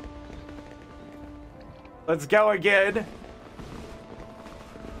 Let's go again.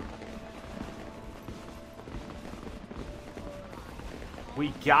 We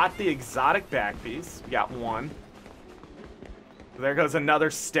got the exotic back piece. We got one. So there goes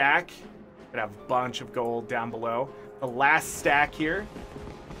another stack. We have a bunch of gold down below. The last stack here.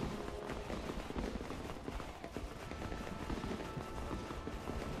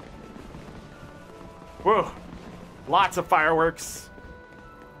 Whoa. Lots of fireworks.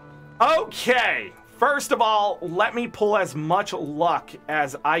 Okay. First of all, let me pull as much luck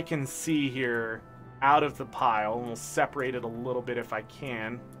as I can see here out of the pile. And we'll separate it a little bit if I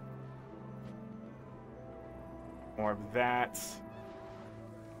can. More of that.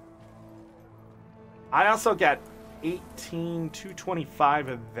 I also got 225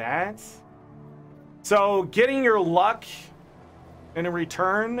 of that. So getting your luck in a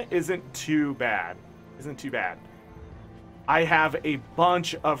return isn't too bad. I have a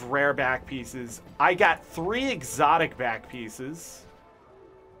bunch of rare back pieces. I got 3 exotic back pieces.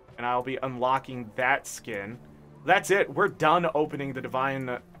 And I'll be unlocking that skin. That's it. We're done opening the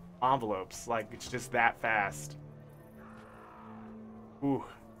divine envelopes. Like, it's just that fast. Ooh.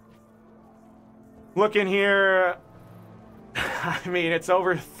 Look in here. I mean, it's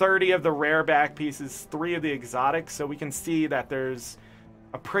over 30 of the rare back pieces, 3 of the exotics, so we can see that there's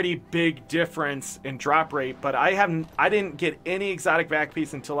a pretty big difference in drop rate, but I didn't get any exotic back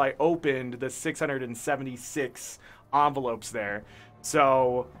piece until I opened the 676 envelopes there.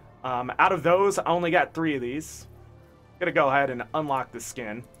 So, out of those, I only got 3 of these. Gonna go ahead and unlock the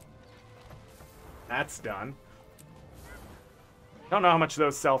skin. That's done. Don't know how much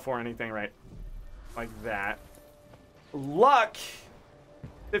those sell for or anything, right? Like that. Luck,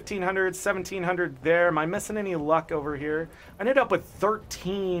 1,500, 1,700 there. Am I missing any luck over here? I ended up with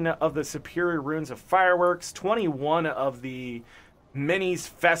 13 of the superior runes of fireworks, 21 of the minis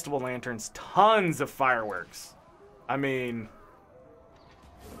festival lanterns, tons of fireworks. I mean,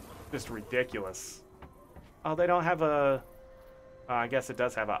 just ridiculous. Oh, they don't have a... I guess it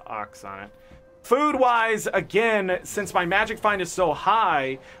does have an ox on it. Food-wise, again, since my magic find is so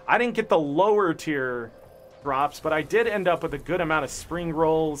high, I didn't get the lower tier drops, but I did end up with a good amount of spring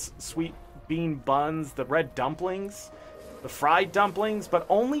rolls, sweet bean buns, the red dumplings, the fried dumplings, but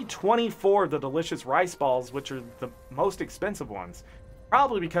only 24 of the delicious rice balls, which are the most expensive ones.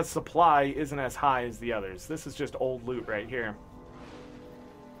 Probably because supply isn't as high as the others. This is just old loot right here.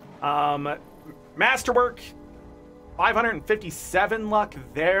 Masterwork, 557 luck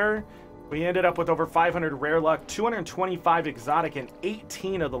there. We ended up with over 500 rare luck, 225 exotic, and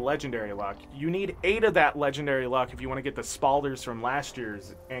 18 of the legendary luck. You need 8 of that legendary luck if you want to get the Spalders from last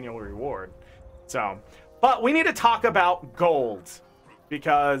year's annual reward. So, but we need to talk about gold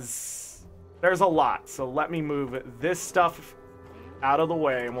because there's a lot. So let me move this stuff out of the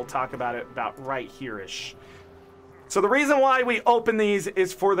way and we'll talk about it about right here-ish. So the reason why we open these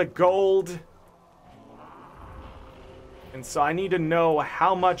is for the gold. And so I need to know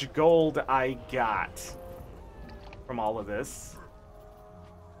how much gold I got from all of this.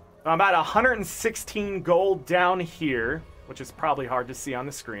 I'm at 116 gold down here, which is probably hard to see on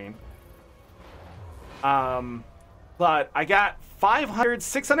the screen. But I got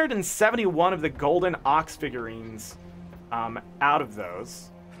 671 of the golden ox figurines out of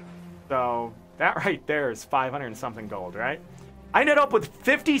those. So that right there is 500 and something gold, right? I ended up with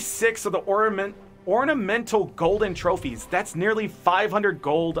 56 of the ornamental golden trophies. That's nearly 500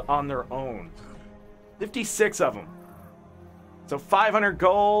 gold on their own. 56 of them. So 500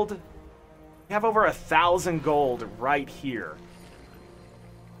 gold. We have over 1,000 gold right here.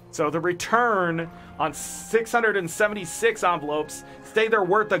 So the return on 676 envelopes, say they're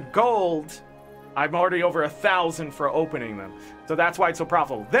worth the gold, I'm already over 1,000 for opening them. So that's why it's so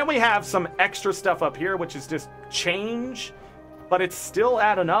profitable. Then we have some extra stuff up here, which is just change, but it's still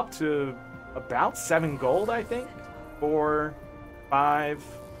adding up to about 7 gold, I think. 4, 5.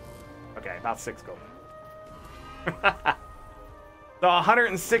 Okay, about 6 gold. The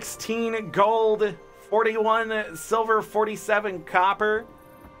 116 gold, 41 silver, 47 copper.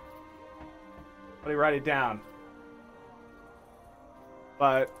 Let me write it down.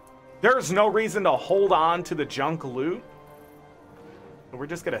 But there's no reason to hold on to the junk loot. So we're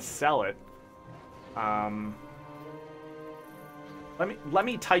just gonna sell it. Let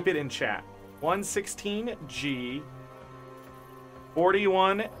me type it in chat. 116G,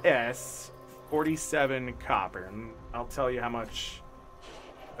 41S, 47 copper. And I'll tell you how much.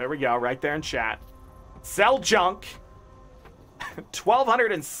 There we go, right there in chat. Sell junk.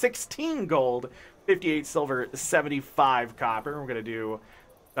 1,216 gold, 58 silver, 75 copper. We're gonna do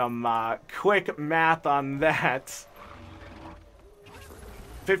some quick math on that.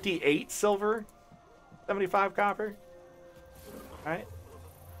 58 silver, 75 copper. All right.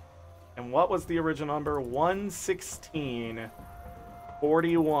 And what was the original number? 116,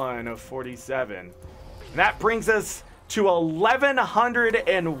 41 of 47. And that brings us to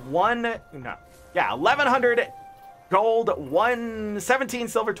 1,101. No, yeah, 1,100 gold, 17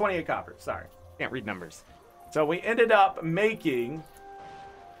 silver, 28 copper. Sorry, can't read numbers. So we ended up making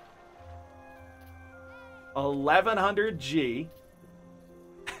 1,100 G,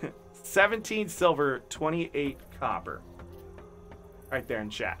 17 silver, 28 copper. Right there in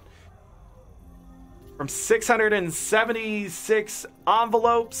chat. From 676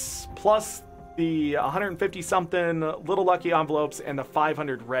 envelopes, plus the 150-something little lucky envelopes and the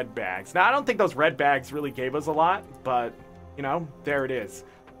 500 red bags. Now, I don't think those red bags really gave us a lot, but, you know, there it is.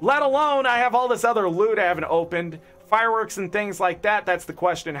 Let alone, I have all this other loot I haven't opened. Fireworks and things like that. That's the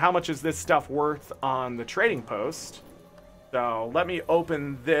question. How much is this stuff worth on the trading post? So, let me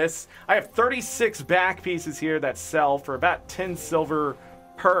open this. I have 36 back pieces here that sell for about 10 silver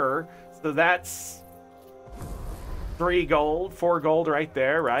per. So, that's 3 gold, 4 gold right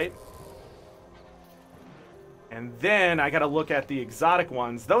there, right? And then I got to look at the exotic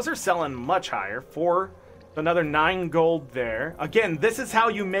ones. Those are selling much higher. Another 9 gold there. Again, this is how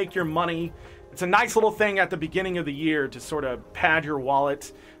you make your money. It's a nice little thing at the beginning of the year to sort of pad your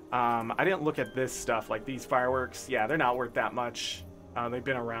wallet. I didn't look at this stuff, like these fireworks. Yeah, they're not worth that much. They've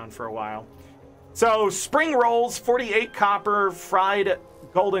been around for a while. So, spring rolls, 48 copper. Fried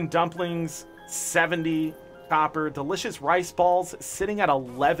golden dumplings, 70 copper. Delicious rice balls, sitting at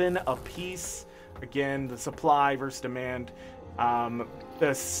 11 a piece. Again, the supply versus demand.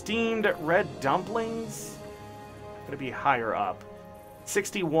 The steamed red dumplings, going to be higher up.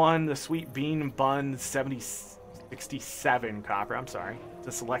 61, the sweet bean bun, 67 copper. I'm sorry.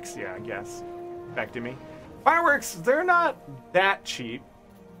 Dyslexia, I guess, affected me. Fireworks, they're not that cheap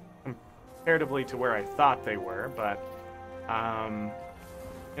comparatively to where I thought they were, but,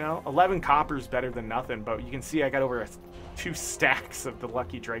 you know, 11 copper is better than nothing, but you can see I got over 2 stacks of the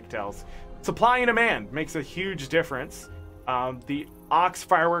Lucky Drake Tails. Supply and demand makes a huge difference. The Ox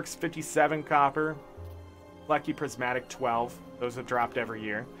Fireworks, 57 copper. Lucky Prismatic, 12. Those have dropped every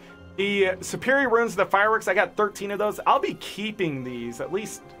year. The Superior Runes of the Fireworks, I got 13 of those. I'll be keeping these, at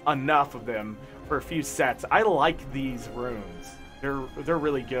least enough of them, for a few sets. I like these runes. They're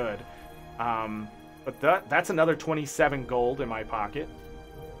really good. But that's another 27 gold in my pocket.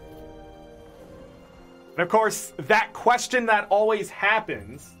 And of course, that question that always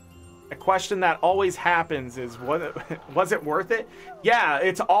happens... A question that always happens is, was it worth it? Yeah,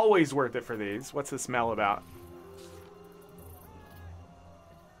 it's always worth it for these. What's the smell about?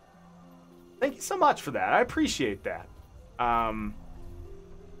 Thank you so much for that. I appreciate that. I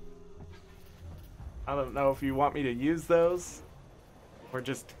don't know if you want me to use those or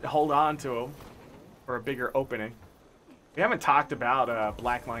just hold on to them for a bigger opening. We haven't talked about a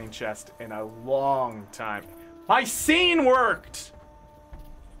Black Lion chest in a long time. My scene worked!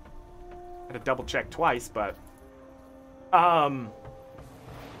 To double check twice, but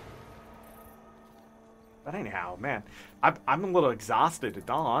anyhow, man, I'm a little exhausted, in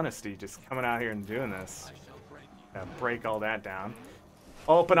all honesty, just coming out here and doing this. Break all that down.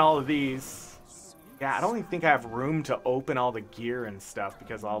 Open all of these. Yeah, I don't even think I have room to open all the gear and stuff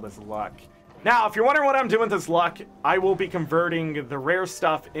because of all this luck. Now, if you're wondering what I'm doing with this luck, I will be converting the rare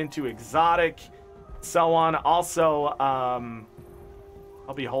stuff into exotic, so on. Also,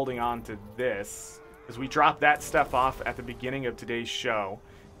 I'll be holding on to this because we dropped that stuff off at the beginning of today's show.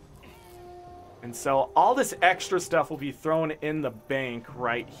 And so all this extra stuff will be thrown in the bank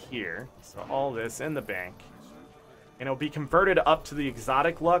right here. So all this in the bank. And it'll be converted up to the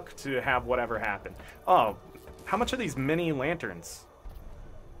exotic luck to have whatever happen. Oh, how much are these mini lanterns?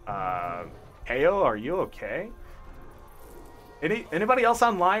 KO, are you okay? Anybody else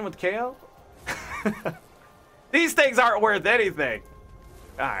online with KO? These things aren't worth anything.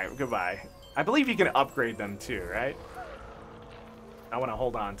 Alright, goodbye. I believe you can upgrade them too, right? I want to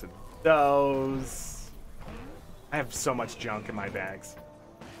hold on to those. I have so much junk in my bags.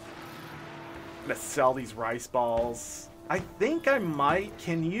 I'm going to sell these rice balls. I think I might.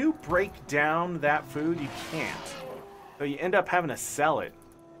 Can you break down that food? You can't. So you end up having to sell it.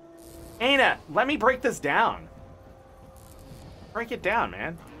 Ana, let me break this down. Break it down,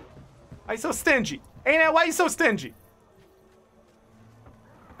 man. Why are you so stingy? Ana, why are you so stingy?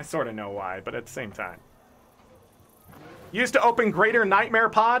 I sort of know why, but at the same time. Used to open Greater Nightmare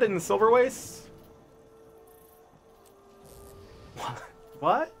Pod in the Silverwastes?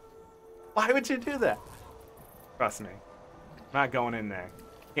 What? Why would you do that? Trust me. I'm not going in there.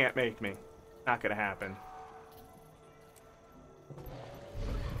 Can't make me. Not gonna happen.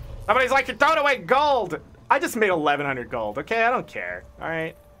 Somebody's like, you're throwing away gold! I just made 1,100 gold, okay? I don't care,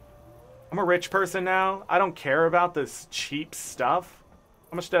 alright? I'm a rich person now. I don't care about this cheap stuff.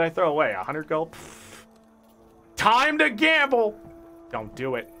 How much did I throw away? 100 gold? Pfft. Time to gamble! Don't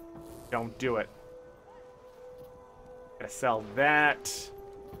do it. Don't do it. Gotta sell that.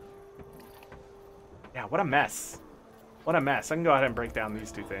 Yeah, what a mess. What a mess. I can go ahead and break down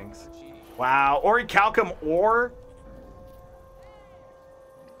these two things. Wow. Orichalcum ore?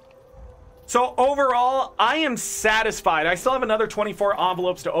 So overall, I am satisfied. I still have another 24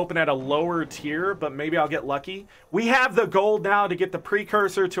 envelopes to open at a lower tier, but maybe I'll get lucky. We have the gold now to get the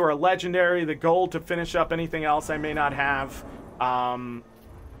precursor to our legendary, the gold to finish up anything else I may not have,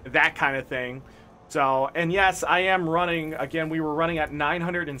 that kind of thing. So, and yes, I am running, again, we were running at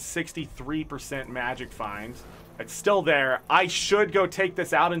 963% magic find. It's still there. I should go take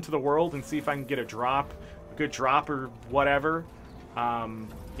this out into the world and see if I can get a drop, a good drop or whatever.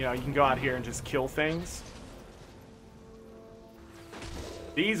 You know, you can go out here and just kill things.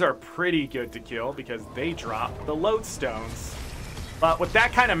 These are pretty good to kill because they drop the lodestones. But with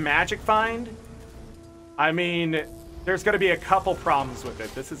that kind of magic find, I mean, there's going to be a couple problems with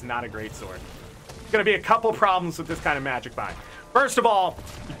it. This is not a great sword. There's going to be a couple problems with this kind of magic find. First of all,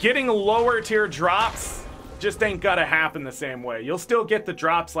 getting lower tier drops just ain't gonna happen the same way. You'll still get the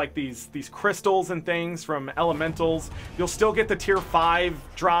drops like these crystals and things from elementals. You'll still get the tier 5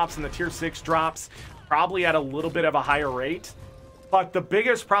 drops and the tier 6 drops, probably at a little bit of a higher rate. But the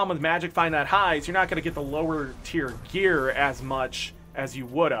biggest problem with magic find that high is you're not gonna get the lower tier gear as much as you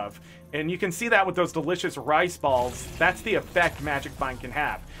would have. And you can see that with those delicious rice balls. That's the effect magic find can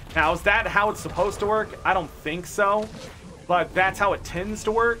have. Now, is that how it's supposed to work? I don't think so, but that's how it tends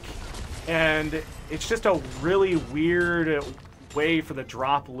to work. And it's just a really weird way for the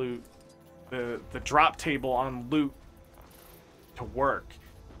drop loot, the drop table on loot to work.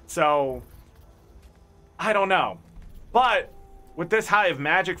 So, I don't know. But with this high of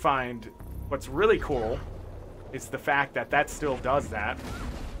magic find, what's really cool is the fact that that still does that.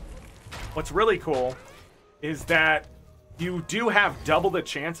 What's really cool is that you do have double the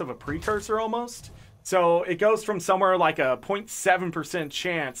chance of a precursor almost. So it goes from somewhere like a 0.7%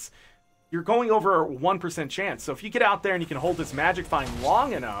 chance. You're going over a 1% chance. So if you get out there and you can hold this magic find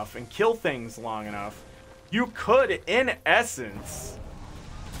long enough and kill things long enough, you could, in essence,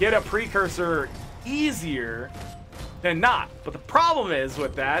 get a precursor easier than not. But the problem is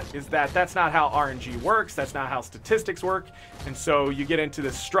with that is that that's not how RNG works. That's not how statistics work. And so you get into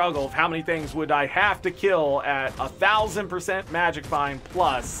this struggle of how many things would I have to kill at 1,000% magic find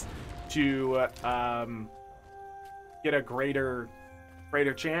plus to get a greater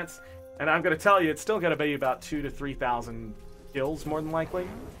chance. And I'm going to tell you, it's still going to be about 2,000 to 3,000 kills, more than likely.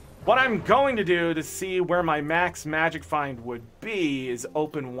 What I'm going to do to see where my max magic find would be is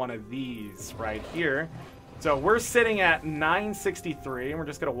open one of these right here. So we're sitting at 963, and we're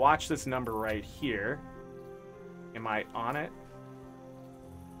just going to watch this number right here. Am I on it?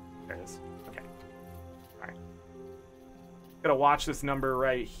 There it is. Okay. All right. Going to watch this number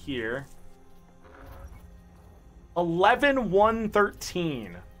right here.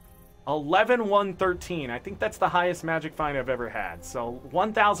 11,113. 11,113. I think that's the highest magic find I've ever had. So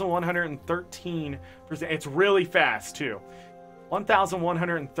 1,113%. It's really fast too.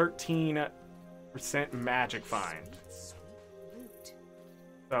 1,113% magic find.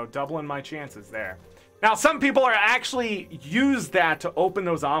 So doubling my chances there. Now some people are actually use that to open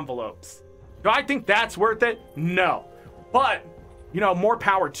those envelopes. Do I think that's worth it? No. But, you know, more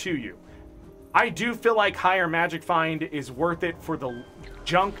power to you. I do feel like higher magic find is worth it for the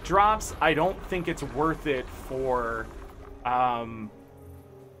junk drops. I don't think it's worth it for, you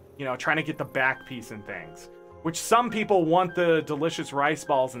know, trying to get the back piece and things. Which some people want the delicious rice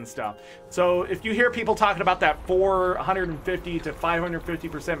balls and stuff. So if you hear people talking about that 450 to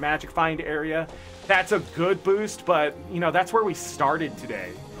 550% magic find area, that's a good boost. But, you know, that's where we started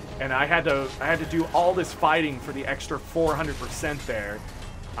today. And I had to do all this fighting for the extra 400% there.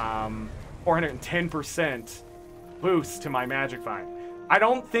 410% boost to my magic find. I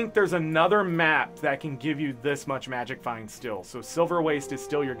don't think there's another map that can give you this much magic find still. So Silverwastes is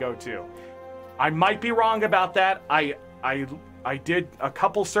still your go-to. I might be wrong about that. I did a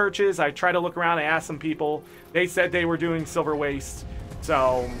couple searches. I tried to look around and ask some people. They said they were doing Silverwastes.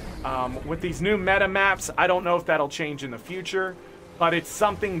 So with these new meta maps, I don't know if that'll change in the future, but it's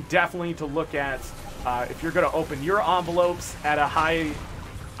something definitely to look at if you're going to open your envelopes at a high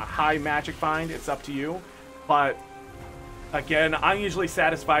magic find. It's up to you. But again, I'm usually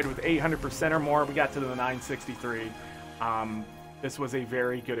satisfied with 800% or more. We got to the 963. This was a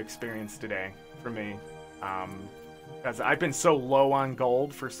very good experience today for me, because I've been so low on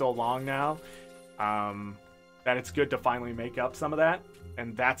gold for so long now, that it's good to finally make up some of that.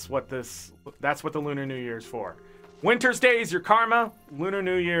 And that's what the Lunar New Year is for. Winter's Day is your karma. Lunar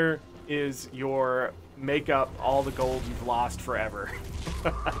New Year is your make up all the gold you've lost forever.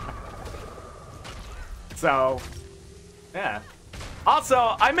 So, yeah.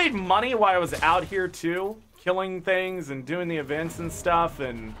 Also, I made money while I was out here too, killing things and doing the events and stuff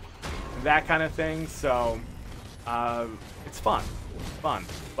and that kind of thing. So, It's fun. It's fun.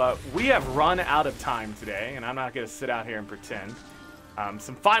 But we have run out of time today, and I'm not going to sit out here and pretend.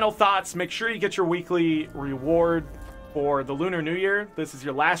 Some final thoughts. Make sure you get your weekly reward for the Lunar New Year. This is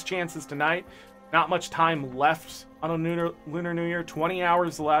your last chances tonight. Not much time left on a Lunar New Year. 20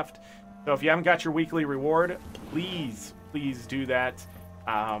 hours left. So if you haven't got your weekly reward, please do that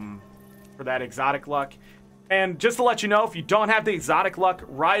for that exotic luck. And just to let you know, if you don't have the exotic luck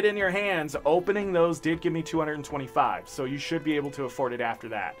right in your hands, opening those did give me 225. So you should be able to afford it after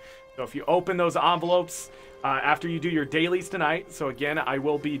that. So if you open those envelopes after you do your dailies tonight, so again, I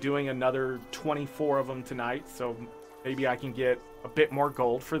will be doing another 24 of them tonight. So maybe I can get a bit more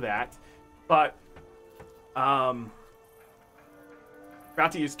gold for that. But forgot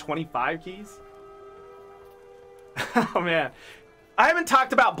to use 25 keys. Oh man. I haven't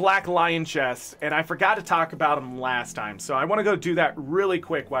talked about Black Lion chests, and I forgot to talk about them last time. So I want to go do that really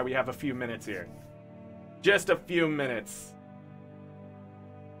quick while we have a few minutes here. Just a few minutes.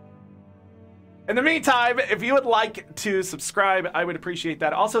 In the meantime, if you would like to subscribe, I would appreciate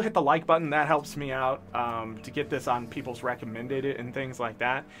that. Also hit the like button. That helps me out to get this on people's recommended and things like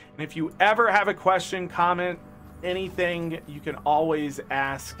that. And if you ever have a question, comment, anything, you can always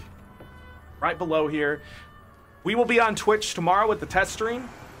ask right below here. We will be on Twitch tomorrow with the test stream.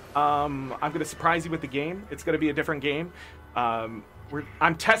 I'm going to surprise you with the game. It's going to be a different game. I'm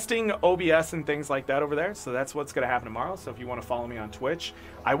testing OBS and things like that over there, so that's what's going to happen tomorrow. So if you want to follow me on Twitch,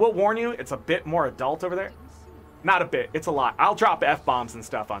 I will warn you, it's a bit more adult over there. Not a bit, it's a lot. I'll drop F-bombs and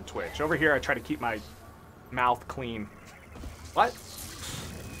stuff on Twitch. Over here, I try to keep my mouth clean. What?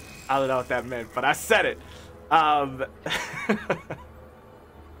 I don't know what that meant, but I said it.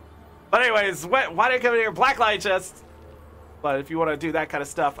 But anyways, why did I come in here? Black Light chest. But if you want to do that kind of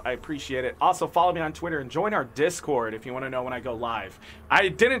stuff, I appreciate it. Also, follow me on Twitter and join our Discord if you want to know when I go live. I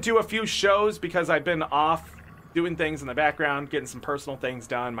didn't do a few shows because I've been off doing things in the background, getting some personal things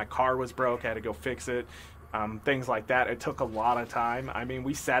done. My car was broke. I had to go fix it. Things like that. It took a lot of time. I mean,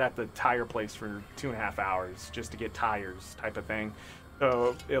 we sat at the tire place for 2.5 hours just to get tires type of thing.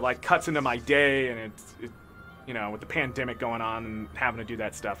 So it like cuts into my day, and it's you know, with the pandemic going on and having to do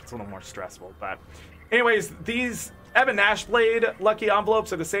that stuff, it's a little more stressful. But anyways, these Ebon Nashblade lucky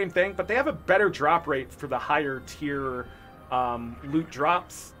envelopes are the same thing, but they have a better drop rate for the higher tier loot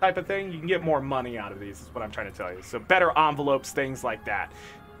drops type of thing. You can get more money out of these, is what I'm trying to tell you. So better envelopes, things like that.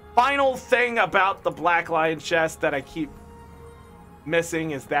 Final thing about the Black Lion chest that I keep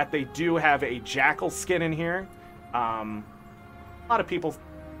missing is that they do have a Jackal skin in here. A lot of people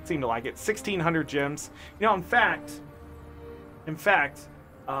seem to like it. 1,600 gems. You know, in fact,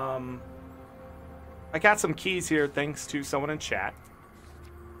 I got some keys here thanks to someone in chat.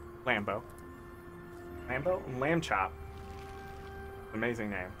 Lambo and Lamb Chop.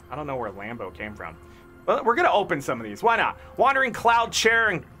 Amazing name. I don't know where Lambo came from. But we're gonna open some of these. Why not? Wandering Cloud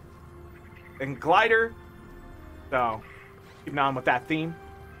Chair and Glider. So keeping on with that theme.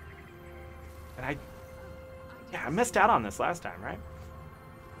 And I missed out on this last time, right?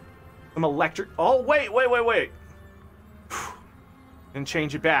 Some electric. Oh, wait. And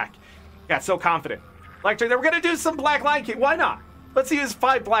change it back. Got so confident. Electric. Then we're gonna do some Black Lion key. Why not? Let's use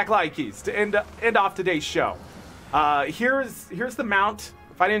 5 Black Lion keys to end off today's show. Here's the mount.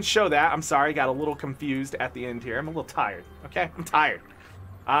 If I didn't show that, I'm sorry. Got a little confused at the end here. I'm a little tired. Okay, I'm tired.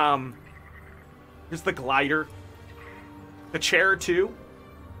 Here's the glider. The chair too.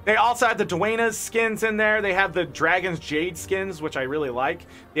 They also have the Duena's skins in there. They have the Dragon's Jade skins, which I really like.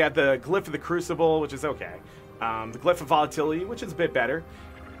 They have the Glyph of the Crucible, which is okay. The Glyph of Volatility, which is a bit better.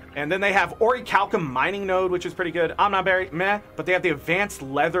 And then they have Orichalcum Mining Node, which is pretty good. I'm not very meh, but they have the Advanced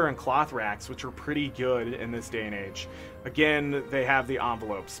Leather and Cloth Racks, which are pretty good in this day and age. Again, they have the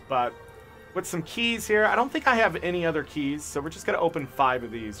envelopes, but with some keys here, I don't think I have any other keys, so we're just going to open 5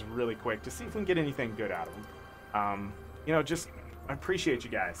 of these really quick to see if we can get anything good out of them. You know, just... I appreciate you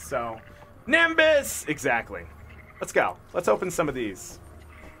guys. So, Nimbus! Exactly. Let's go. Let's open some of these.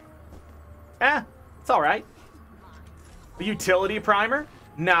 It's alright. The Utility Primer.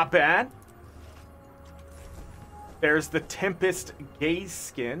 Not bad. There's the Tempest Gaze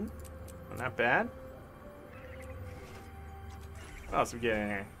skin. Not bad. What else we getting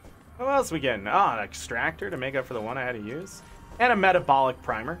here? What else we getting? Oh, an Extractor to make up for the one I had to use. And a Metabolic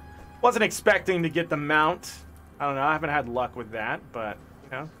Primer. Wasn't expecting to get the mount. I don't know, I haven't had luck with that, but,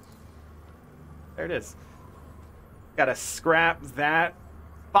 you know, there it is. Gotta scrap that.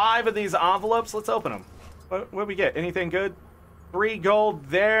 5 of these envelopes, let's open them. What do we get? Anything good? 3 gold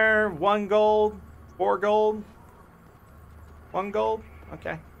there, 1 gold, 4 gold, 1 gold,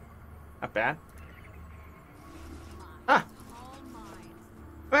 okay. Not bad. I'm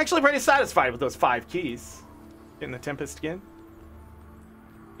actually pretty satisfied with those 5 keys. Getting the Tempest skin.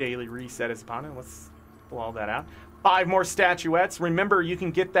 Daily reset his opponent. Let's pull all that out. 5 more statuettes. Remember, you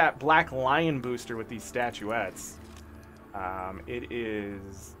can get that Black Lion booster with these statuettes. It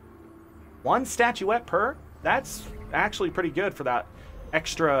is 1 statuette per. That's actually pretty good for that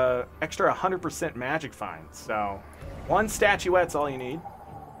extra 100% magic find. So 1 statuette's all you need.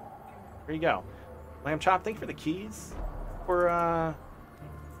 There you go. Lamb Chop, thank you for the keys for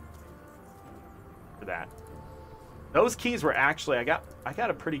that. Those keys were actually, I got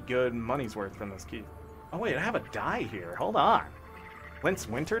a pretty good money's worth from those keys. Oh wait, I have a die here. Hold on. Lynx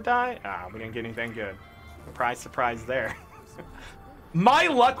Winter die? Ah, we didn't get anything good. Surprise, surprise there. My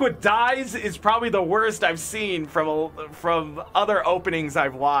luck with dies is probably the worst I've seen from other openings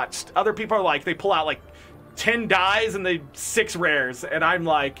I've watched. Other people are like, they pull out like 10 dies and they 6 rares, and I'm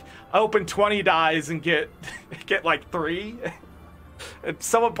like, I open 20 dies and get like 3. And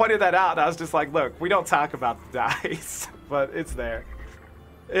someone pointed that out, and I was just like, look, we don't talk about the dice, but it's there.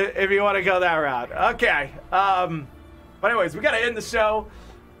 If you want to go that route. Okay. But anyways, we got to end the show.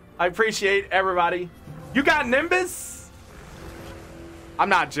 I appreciate everybody. You got Nimbus? I'm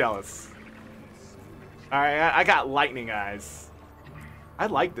not jealous. All right, I got lightning eyes. I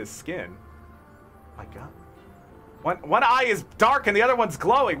like this skin. Oh my God. One eye is dark and the other one's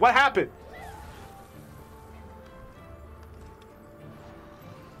glowing. What happened?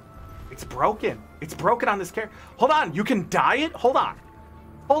 It's broken. It's broken on this character. Hold on. You can dye it? Hold on.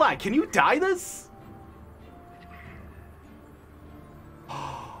 Hold on. Can you dye this?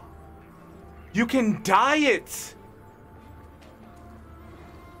 You can dye it.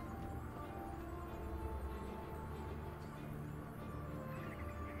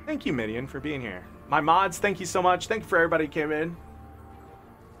 Thank you, Midian, for being here. My mods, thank you so much. Thank you for everybody who came in.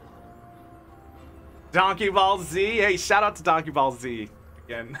 Donkey Ball Z. Hey, shout out to Donkey Ball Z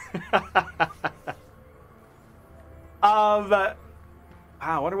again.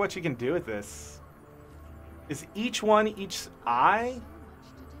 I wonder what you can do with this. Is each one each eye?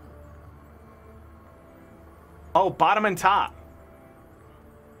 Oh, bottom and top.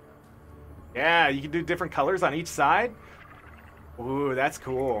 Yeah, you can do different colors on each side. Ooh, that's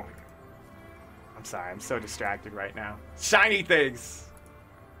cool. I'm sorry, I'm so distracted right now. Shiny things.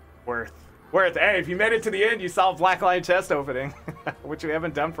 Worth. Hey, if you made it to the end, you saw Black Lion chest opening, which we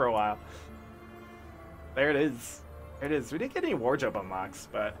haven't done for a while. There it is. There it is. We didn't get any wardrobe unlocks,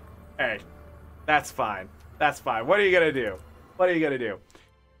 but hey, that's fine. That's fine. What are you gonna do? What are you gonna do?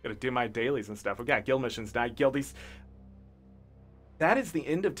 Gonna do my dailies and stuff. We got guild missions, not guildies. That is the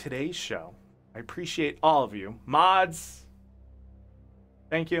end of today's show. I appreciate all of you. Mods,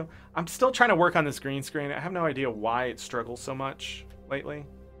 thank you. I'm still trying to work on this green screen. I have no idea why it struggles so much lately.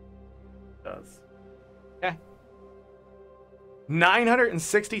 It does. Okay.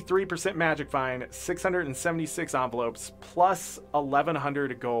 963% magic find, 676 envelopes, plus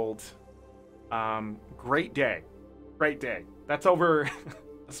 1,100 gold. Great day. Great day. That's over, I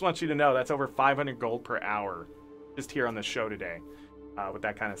just want you to know, that's over 500 gold per hour just here on the show today with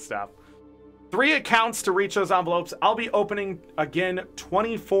that kind of stuff. 3 accounts to reach those envelopes. I'll be opening, again,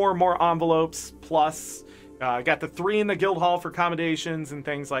 24 more envelopes, plus got the 3 in the guild hall for accommodations and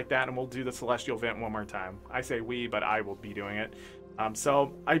things like that, and we'll do the celestial event one more time. I say we, but I will be doing it.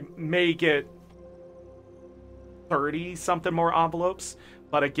 So I may get 30-something more envelopes,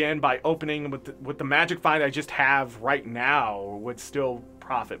 but again, by opening with the magic find I just have right now would still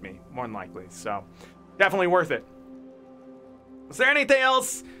profit me, more than likely. So definitely worth it. Was there anything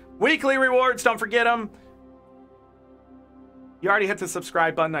else? Weekly rewards, don't forget them. You already hit the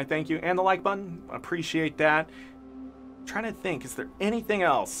subscribe button, I thank you, and the like button. Appreciate that. I'm trying to think, is there anything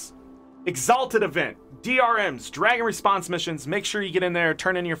else? Exalted event, DRMs, Dragon Response missions. Make sure you get in there,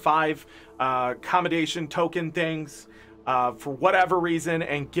 turn in your 5 accommodation token things for whatever reason,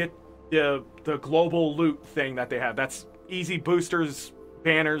 and get the global loot thing that they have. That's easy boosters,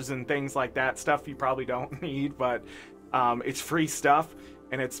 banners, and things like that. Stuff you probably don't need, but it's free stuff.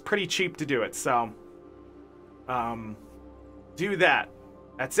 And it's pretty cheap to do it, so do that.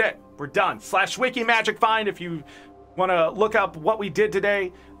 That's it. We're done. /wiki magic find if you want to look up what we did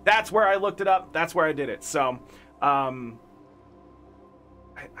today. That's where I looked it up. That's where I did it. So I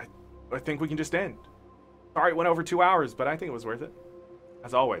think we can just end. Sorry, it went over 2 hours, but I think it was worth it.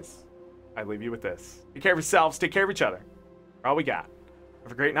 As always, I leave you with this. Take care of yourselves. Take care of each other. All we got.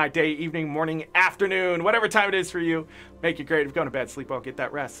 Have a great night, day, evening, morning, afternoon, whatever time it is for you. Make it great. If you're going to bed, sleep well, get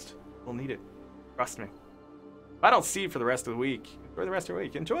that rest. We'll need it. Trust me. If I don't see you for the rest of the week, enjoy the rest of your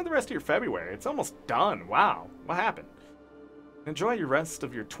week. Enjoy the rest of your February. It's almost done. Wow. What happened? Enjoy your rest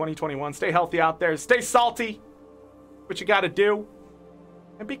of your 2021. Stay healthy out there. Stay salty. What you got to do.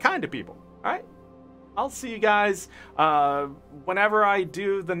 And be kind to people. All right? I'll see you guys whenever I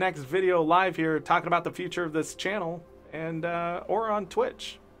do the next video live here talking about the future of this channel, and or on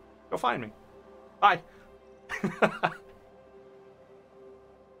Twitch. Go find me. Bye.